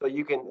 So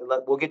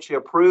we'll get you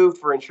approved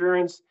for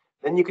insurance.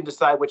 Then you can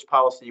decide which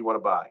policy you want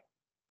to buy.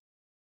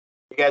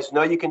 You guys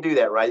know you can do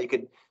that, right? You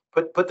could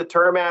put the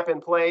term app in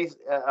place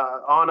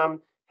on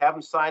them, have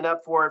them sign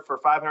up for it for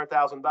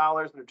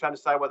 $500,000. They're trying to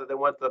decide whether they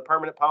want the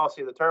permanent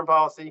policy or the term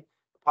policy.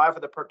 Apply for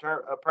the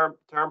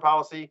term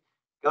policy.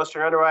 Goes to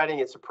your underwriting.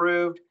 It's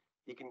approved.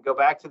 You can go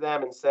back to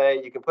them and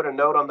say, you can put a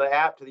note on the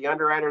app to the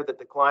underwriter that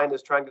the client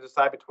is trying to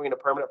decide between a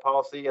permanent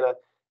policy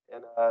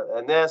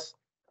and this.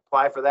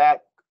 Apply for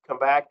that. Come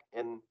back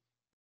and,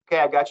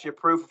 okay, I got you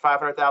approved for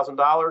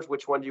 $500,000.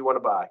 Which one do you want to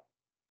buy?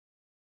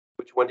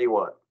 Which one do you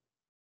want?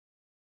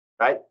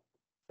 Right?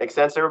 Make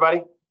sense, everybody?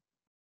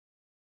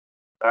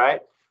 All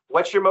right.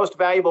 What's your most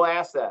valuable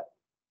asset?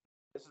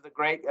 This is a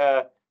great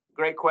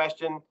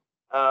question.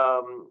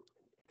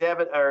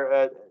 Devin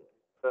or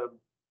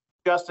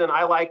Justin,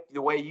 I like the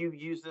way you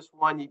use this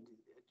one.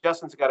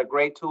 Justin's got a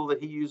great tool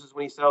that he uses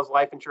when he sells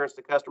life insurance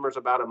to customers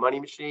about a money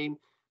machine.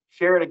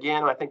 Share it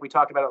again. I think we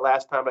talked about it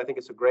last time, but I think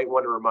it's a great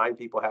one to remind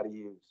people how to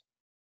use.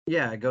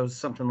 Yeah, it goes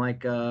something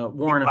like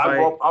Warren.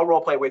 I'll role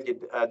play with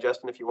you,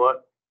 Justin, if you want.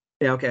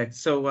 Yeah. Okay.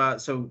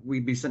 So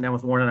we'd be sitting down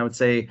with Warren, and I would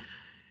say,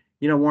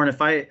 you know, Warren,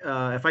 if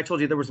I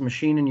told you there was a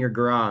machine in your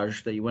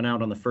garage that you went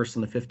out on the 1st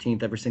and the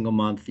 15th every single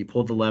month, you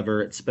pulled the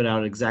lever, it spit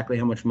out exactly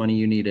how much money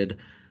you needed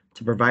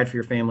to provide for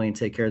your family and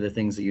take care of the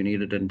things that you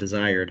needed and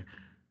desired,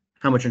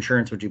 how much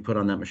insurance would you put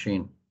on that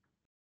machine?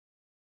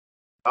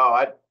 Oh,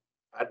 I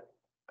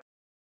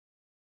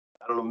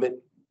don't know,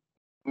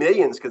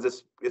 millions,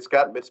 because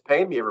it's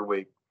paying me every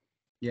week.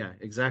 Yeah,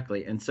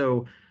 exactly. And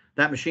so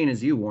that machine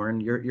is you, Warren.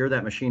 You're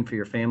that machine for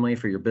your family,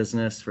 for your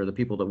business, for the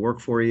people that work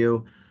for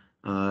you.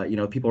 You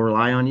know, people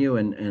rely on you,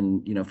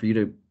 and you know, for you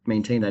to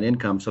maintain that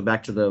income. So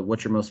back to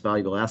what's your most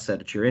valuable asset?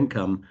 It's your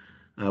income.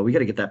 We got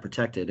to get that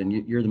protected, and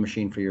you're the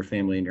machine for your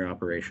family and your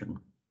operation.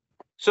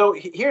 So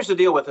here's the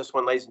deal with this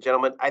one, ladies and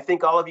gentlemen. I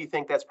think all of you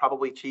think that's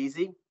probably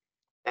cheesy.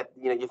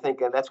 You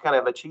think that's kind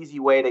of a cheesy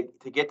way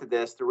to get to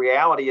this. The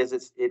reality is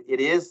it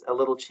is a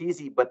little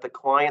cheesy, but the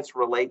clients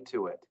relate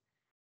to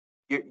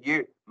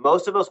it.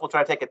 Most of us will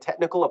try to take a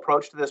technical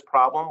approach to this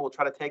problem. We'll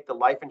try to take the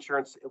life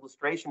insurance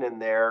illustration in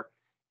there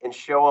and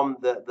show them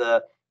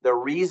the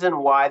reason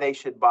why they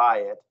should buy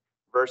it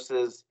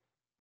versus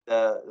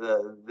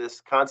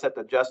this concept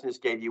that Justin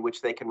just gave you,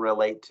 which they can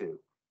relate to.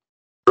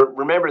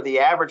 Remember, the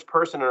average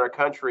person in our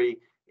country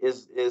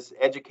is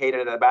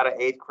educated at about an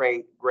 8th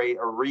grade,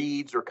 or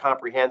reads or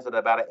comprehends at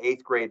about an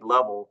 8th grade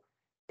level.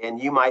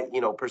 And you might,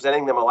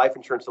 presenting them a life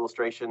insurance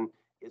illustration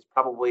is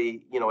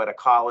probably, at a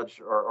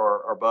college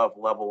or above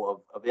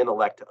level of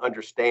intellect to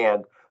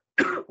understand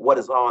what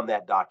is on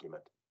that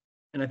document.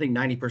 And I think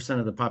 90%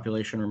 of the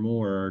population or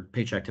more are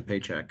paycheck to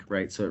paycheck,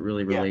 right? So it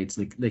really relates.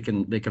 Yeah. They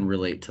can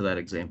relate to that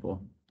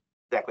example.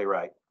 Exactly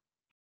right.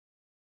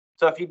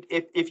 So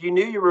if you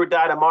knew you would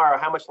die tomorrow,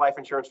 how much life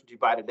insurance would you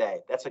buy today?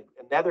 That's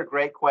another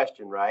great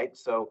question, right?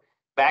 So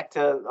back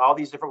to all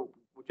these different,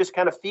 we're just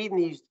kind of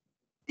feeding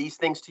these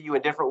things to you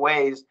in different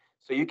ways,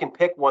 so you can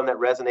pick one that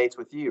resonates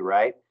with you,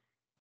 right?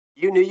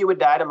 You knew you would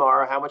die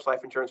tomorrow, how much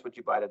life insurance would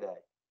you buy today?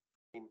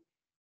 I mean,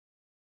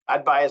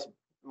 I'd buy as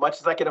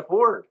much as I could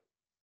afford,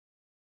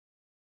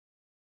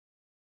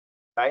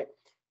 right?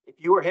 If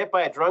you were hit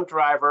by a drunk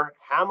driver,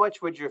 how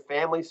much would your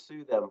family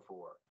sue them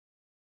for?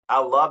 I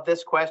love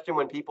this question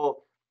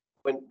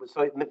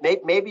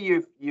maybe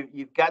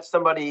you've got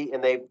somebody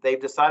and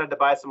they've decided to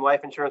buy some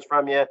life insurance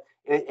from you,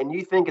 and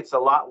you think it's a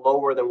lot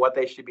lower than what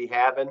they should be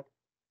having.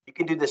 You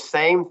can do the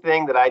same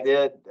thing that I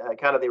did,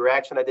 kind of the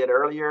reaction I did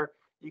earlier.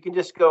 You can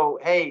just go,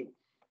 hey,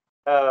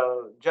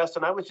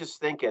 Justin, I was just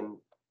thinking,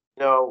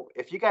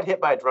 if you got hit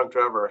by a drunk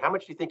driver, how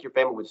much do you think your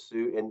family would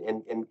sue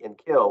and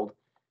killed?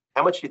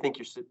 How much do you think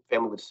your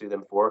family would sue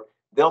them for?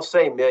 They'll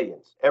say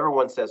millions.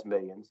 Everyone says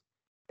millions.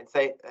 And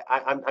say,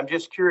 I'm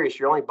just curious.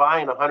 You're only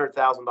buying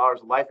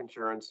 $100,000 of life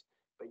insurance,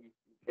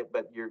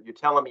 but you're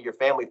telling me your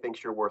family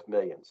thinks you're worth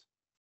millions.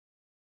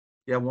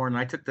 Yeah, Warren,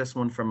 I took this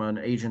one from an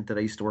agent that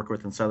I used to work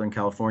with in Southern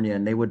California,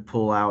 and they would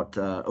pull out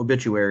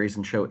obituaries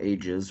and show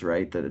ages,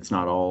 right? That it's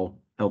not all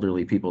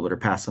elderly people that are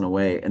passing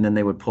away. And then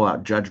they would pull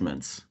out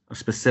judgments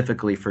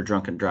specifically for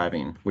drunken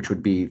driving, which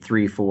would be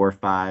 $3, $4,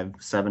 $5,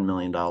 $7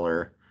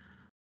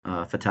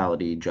 million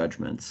fatality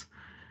judgments.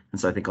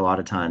 And so I think a lot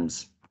of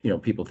times,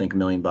 people think $1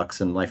 million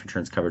in life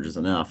insurance coverage is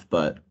enough,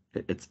 but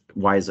it's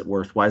why is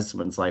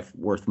someone's life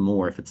worth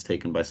more if it's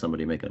taken by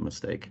somebody making a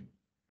mistake?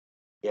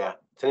 Yeah,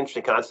 it's an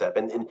interesting concept.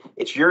 And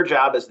it's your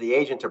job as the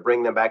agent to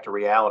bring them back to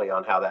reality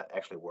on how that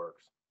actually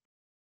works.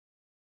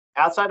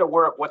 Outside of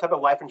work, what type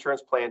of life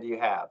insurance plan do you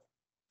have?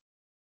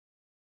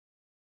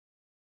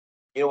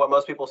 You know what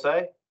most people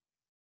say?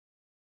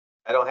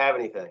 I don't have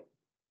anything.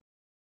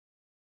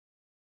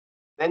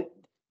 Then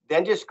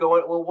just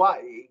go, well,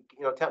 why?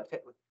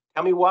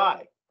 Tell me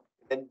why.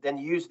 And then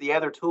use the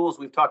other tools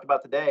we've talked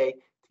about today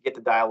to get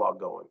the dialogue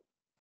going.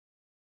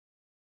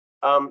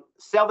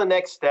 Sell the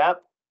next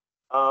step.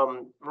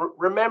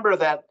 Remember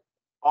that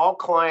all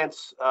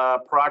clients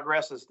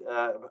progress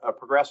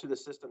through the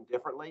system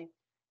differently.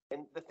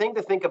 And the thing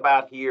to think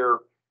about here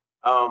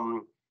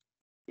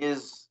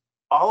is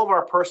all of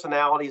our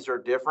personalities are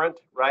different,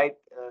 right?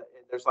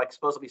 There's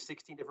supposed to be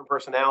 16 different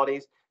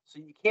personalities. So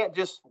you can't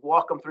just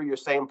walk them through your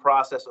same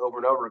process over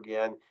and over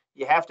again.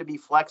 You have to be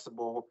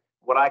flexible,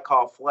 what I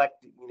call flex.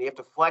 You have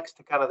to flex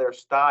to kind of their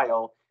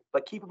style,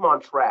 but keep them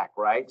on track,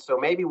 right? So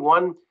maybe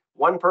one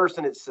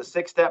person, it's a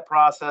 6-step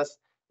process.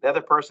 The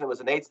other person, it was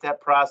an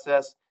 8-step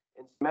process.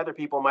 And some other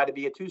people might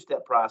be a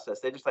 2-step process.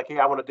 They're just like, hey,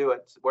 I want to do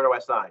it. Where do I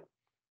sign?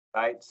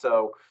 Right.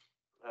 So,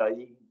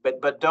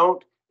 but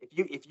don't,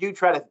 if you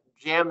try to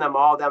jam them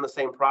all down the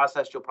same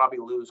process, you'll probably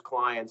lose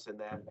clients in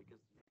that because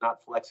you're not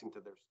flexing to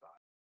their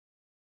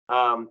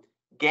style.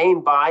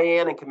 Gain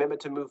buy-in and commitment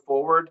to move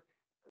forward.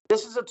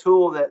 This is a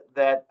tool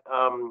that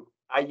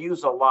I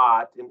use a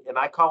lot, and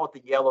I call it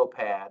the yellow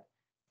pad.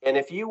 And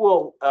if you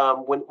will,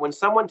 when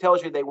someone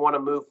tells you they want to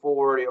move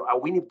forward,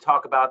 we need to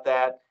talk about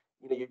that.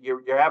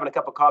 You're having a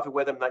cup of coffee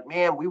with them, like,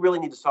 man, we really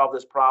need to solve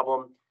this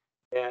problem.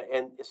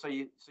 And so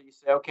you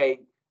say, okay,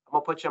 I'm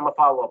gonna put you on my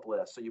follow-up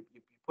list. So you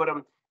put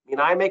them.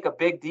 I make a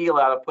big deal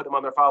out of putting them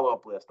on their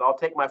follow-up list. I'll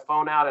take my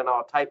phone out and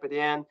I'll type it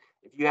in.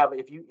 If you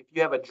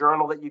have a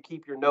journal that you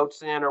keep your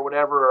notes in or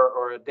whatever,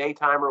 or a day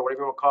timer or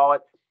whatever you want to call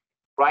it,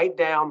 write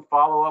down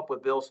follow up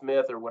with Bill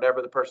Smith or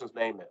whatever the person's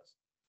name is.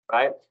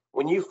 Right?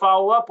 When you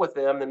follow up with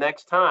them the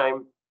next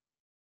time,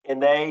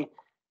 and they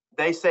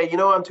say,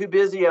 I'm too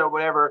busy or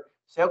whatever,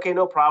 say, okay,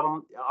 no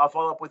problem. I'll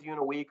follow up with you in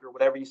a week or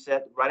whatever you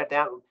said. Write it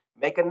down.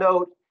 Make a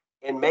note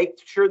and make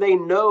sure they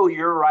know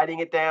you're writing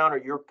it down or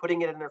you're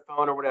putting it in their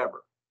phone or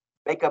whatever.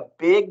 Make a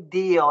big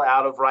deal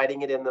out of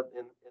writing it in the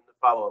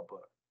follow-up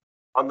book.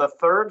 On the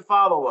third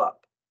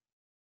follow-up,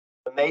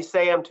 when they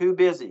say I'm too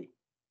busy,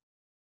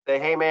 say,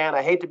 hey man,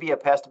 I hate to be a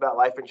pest about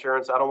life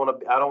insurance. I don't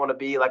want to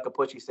be like a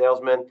pushy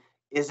salesman.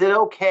 Is it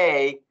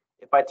okay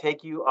if I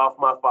take you off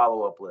my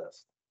follow-up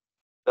list?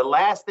 The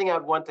last thing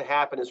I'd want to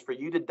happen is for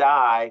you to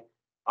die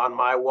on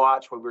my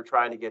watch when we're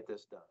trying to get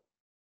this done.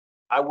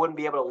 I wouldn't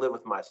be able to live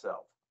with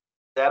myself.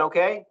 Is that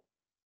okay?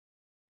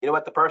 You know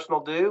what the person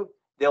will do?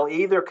 They'll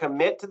either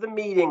commit to the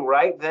meeting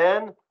right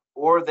then,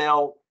 or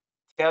they'll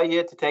tell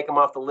you to take them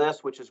off the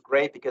list, which is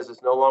great because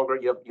it's no longer,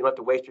 you don't have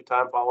to waste your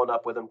time following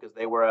up with them because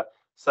they were a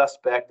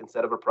suspect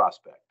instead of a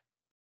prospect.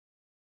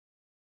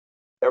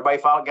 Everybody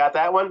got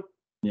that one?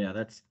 Yeah,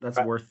 that's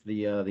right. Worth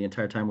the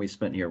entire time we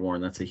spent here,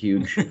 Warren. That's a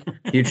huge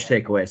huge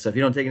takeaway. So if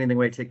you don't take anything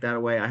away, take that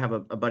away. I have a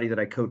buddy that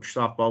I coach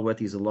softball with.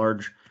 He's a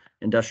large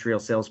industrial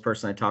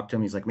salesperson. I talked to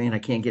him. He's like, man, I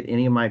can't get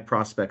any of my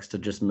prospects to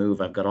just move.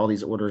 I've got all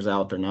these orders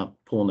out. They're not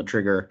pulling the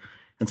trigger.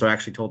 And so I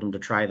actually told him to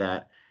try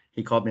that.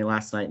 He called me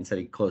last night and said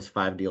he closed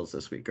 5 deals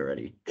this week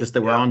already, just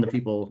that were on the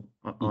people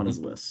on his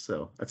list.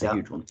 So that's a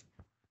huge one.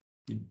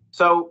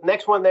 So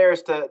next one there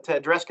is to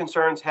address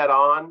concerns head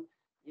on.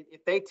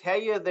 If they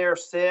tell you they're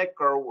sick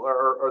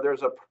or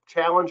there's a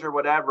challenge or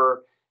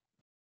whatever,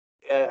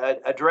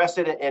 address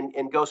it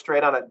and go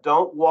straight on it.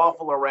 Don't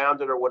waffle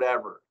around it or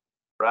whatever,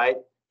 right?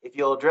 If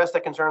you'll address the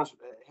concerns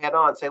head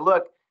on, say,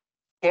 look,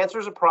 cancer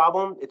is a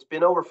problem. It's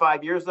been over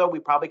 5 years, though. We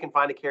probably can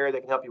find a carrier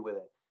that can help you with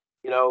it.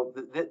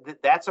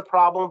 That's a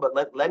problem, but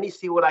let me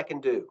see what I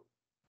can do.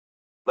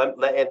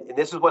 And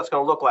this is what it's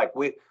going to look like.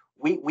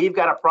 We've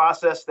got a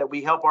process that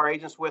we help our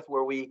agents with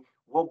where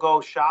we'll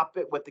go shop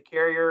it with the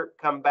carrier,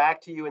 come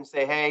back to you and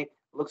say, hey,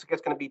 looks like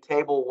it's going to be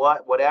table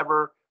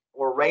whatever,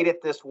 or rate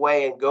it this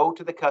way, and go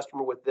to the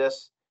customer with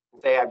this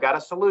and say, I've got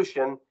a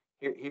solution.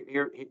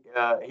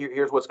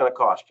 Here's what's going to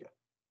cost you.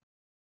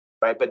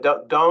 Right, but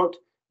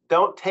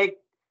don't take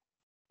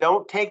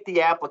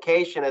the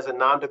application as a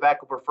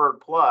non-tobacco preferred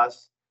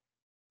plus,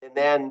 and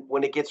then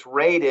when it gets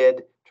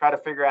rated, try to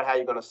figure out how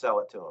you're going to sell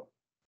it to them,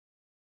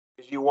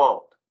 because you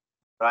won't,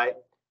 right?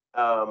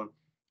 All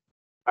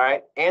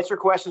right. Answer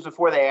questions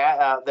before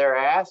they're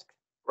asked,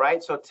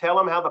 right? So tell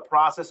them how the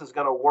process is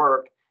going to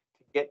work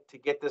to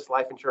get this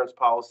life insurance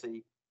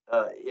policy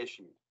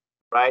issued,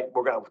 right?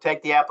 We're going to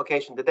take the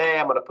application today.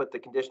 I'm going to put the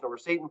conditional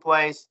receipt in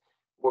place.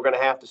 We're going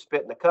to have to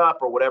spit in the cup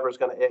or whatever is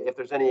going to, if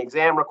there's any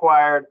exam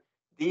required.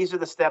 These are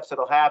the steps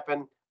that'll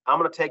happen. I'm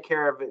going to take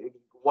care of it,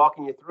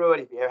 walking you through it.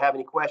 If you have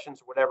any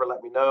questions or whatever,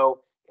 let me know,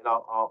 and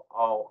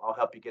I'll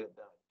help you get it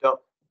done.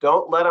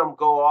 Don't let them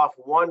go off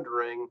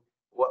wondering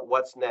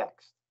what's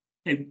next.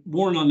 Hey,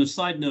 Warren, on the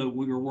side note,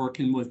 we were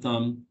working with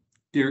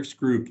Derek's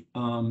group.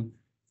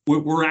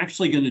 We're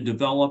actually going to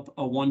develop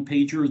a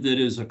one-pager that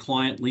is a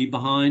client leave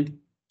behind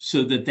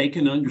so that they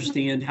can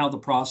understand how the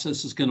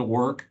process is going to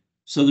work,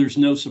 so there's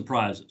no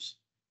surprises.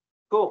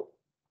 Cool.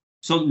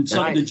 Something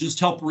to just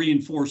help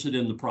reinforce it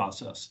in the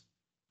process.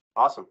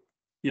 Awesome.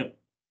 Yep.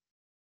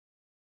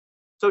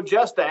 So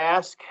just to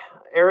ask,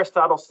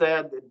 Aristotle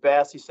said it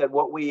best. He said,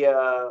 what we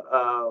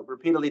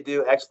repeatedly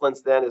do,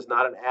 excellence then is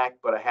not an act,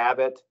 but a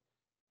habit.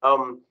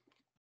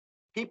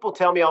 People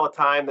tell me all the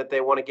time that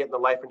they want to get in the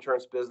life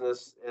insurance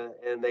business,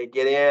 and they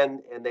get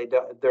in and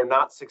they're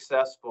not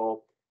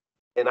successful.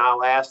 And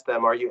I'll ask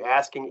them, are you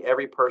asking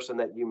every person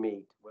that you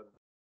meet?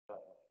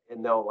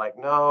 And they'll like,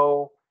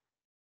 no.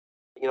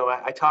 You know,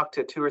 I talk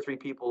to 2 or 3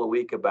 people a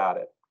week about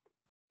it.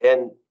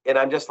 And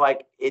I'm just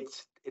like,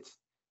 it's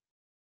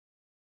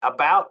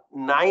about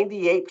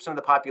 98% of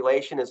the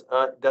population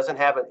doesn't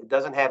have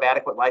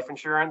adequate life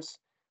insurance.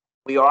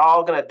 We are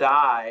all going to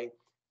die.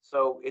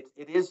 So it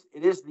is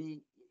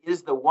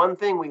the one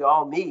thing we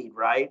all need,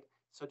 right?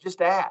 So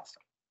just ask.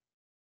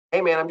 Hey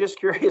man, I'm just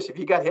curious, if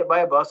you got hit by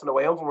a bus on the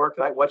way home from work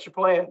tonight, what's your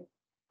plan?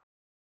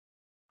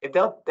 If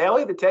they'll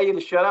either tell you to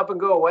shut up and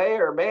go away,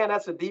 or man,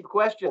 that's a deep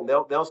question.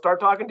 They'll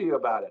start talking to you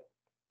about it.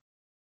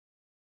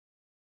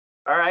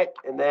 All right,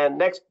 and then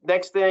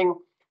next thing,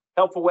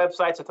 helpful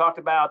websites. I talked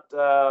about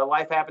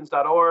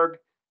lifehappens.org,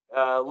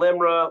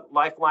 LIMRA,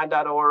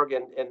 lifeline.org,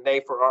 and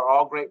NAFER are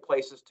all great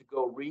places to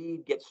go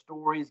read, get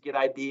stories, get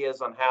ideas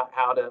on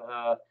how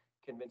to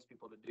convince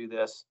people to do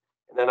this.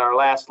 And then our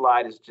last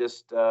slide is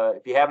just,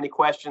 if you have any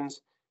questions,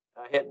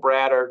 hit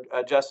Brad or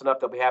Justin up.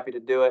 They'll be happy to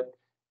do it.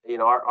 You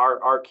know,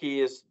 our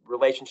key is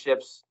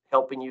relationships,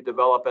 helping you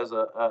develop as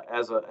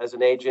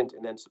an agent,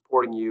 and then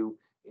supporting you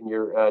in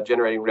your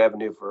generating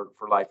revenue for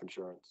life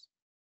insurance.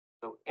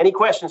 So any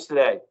questions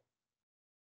today?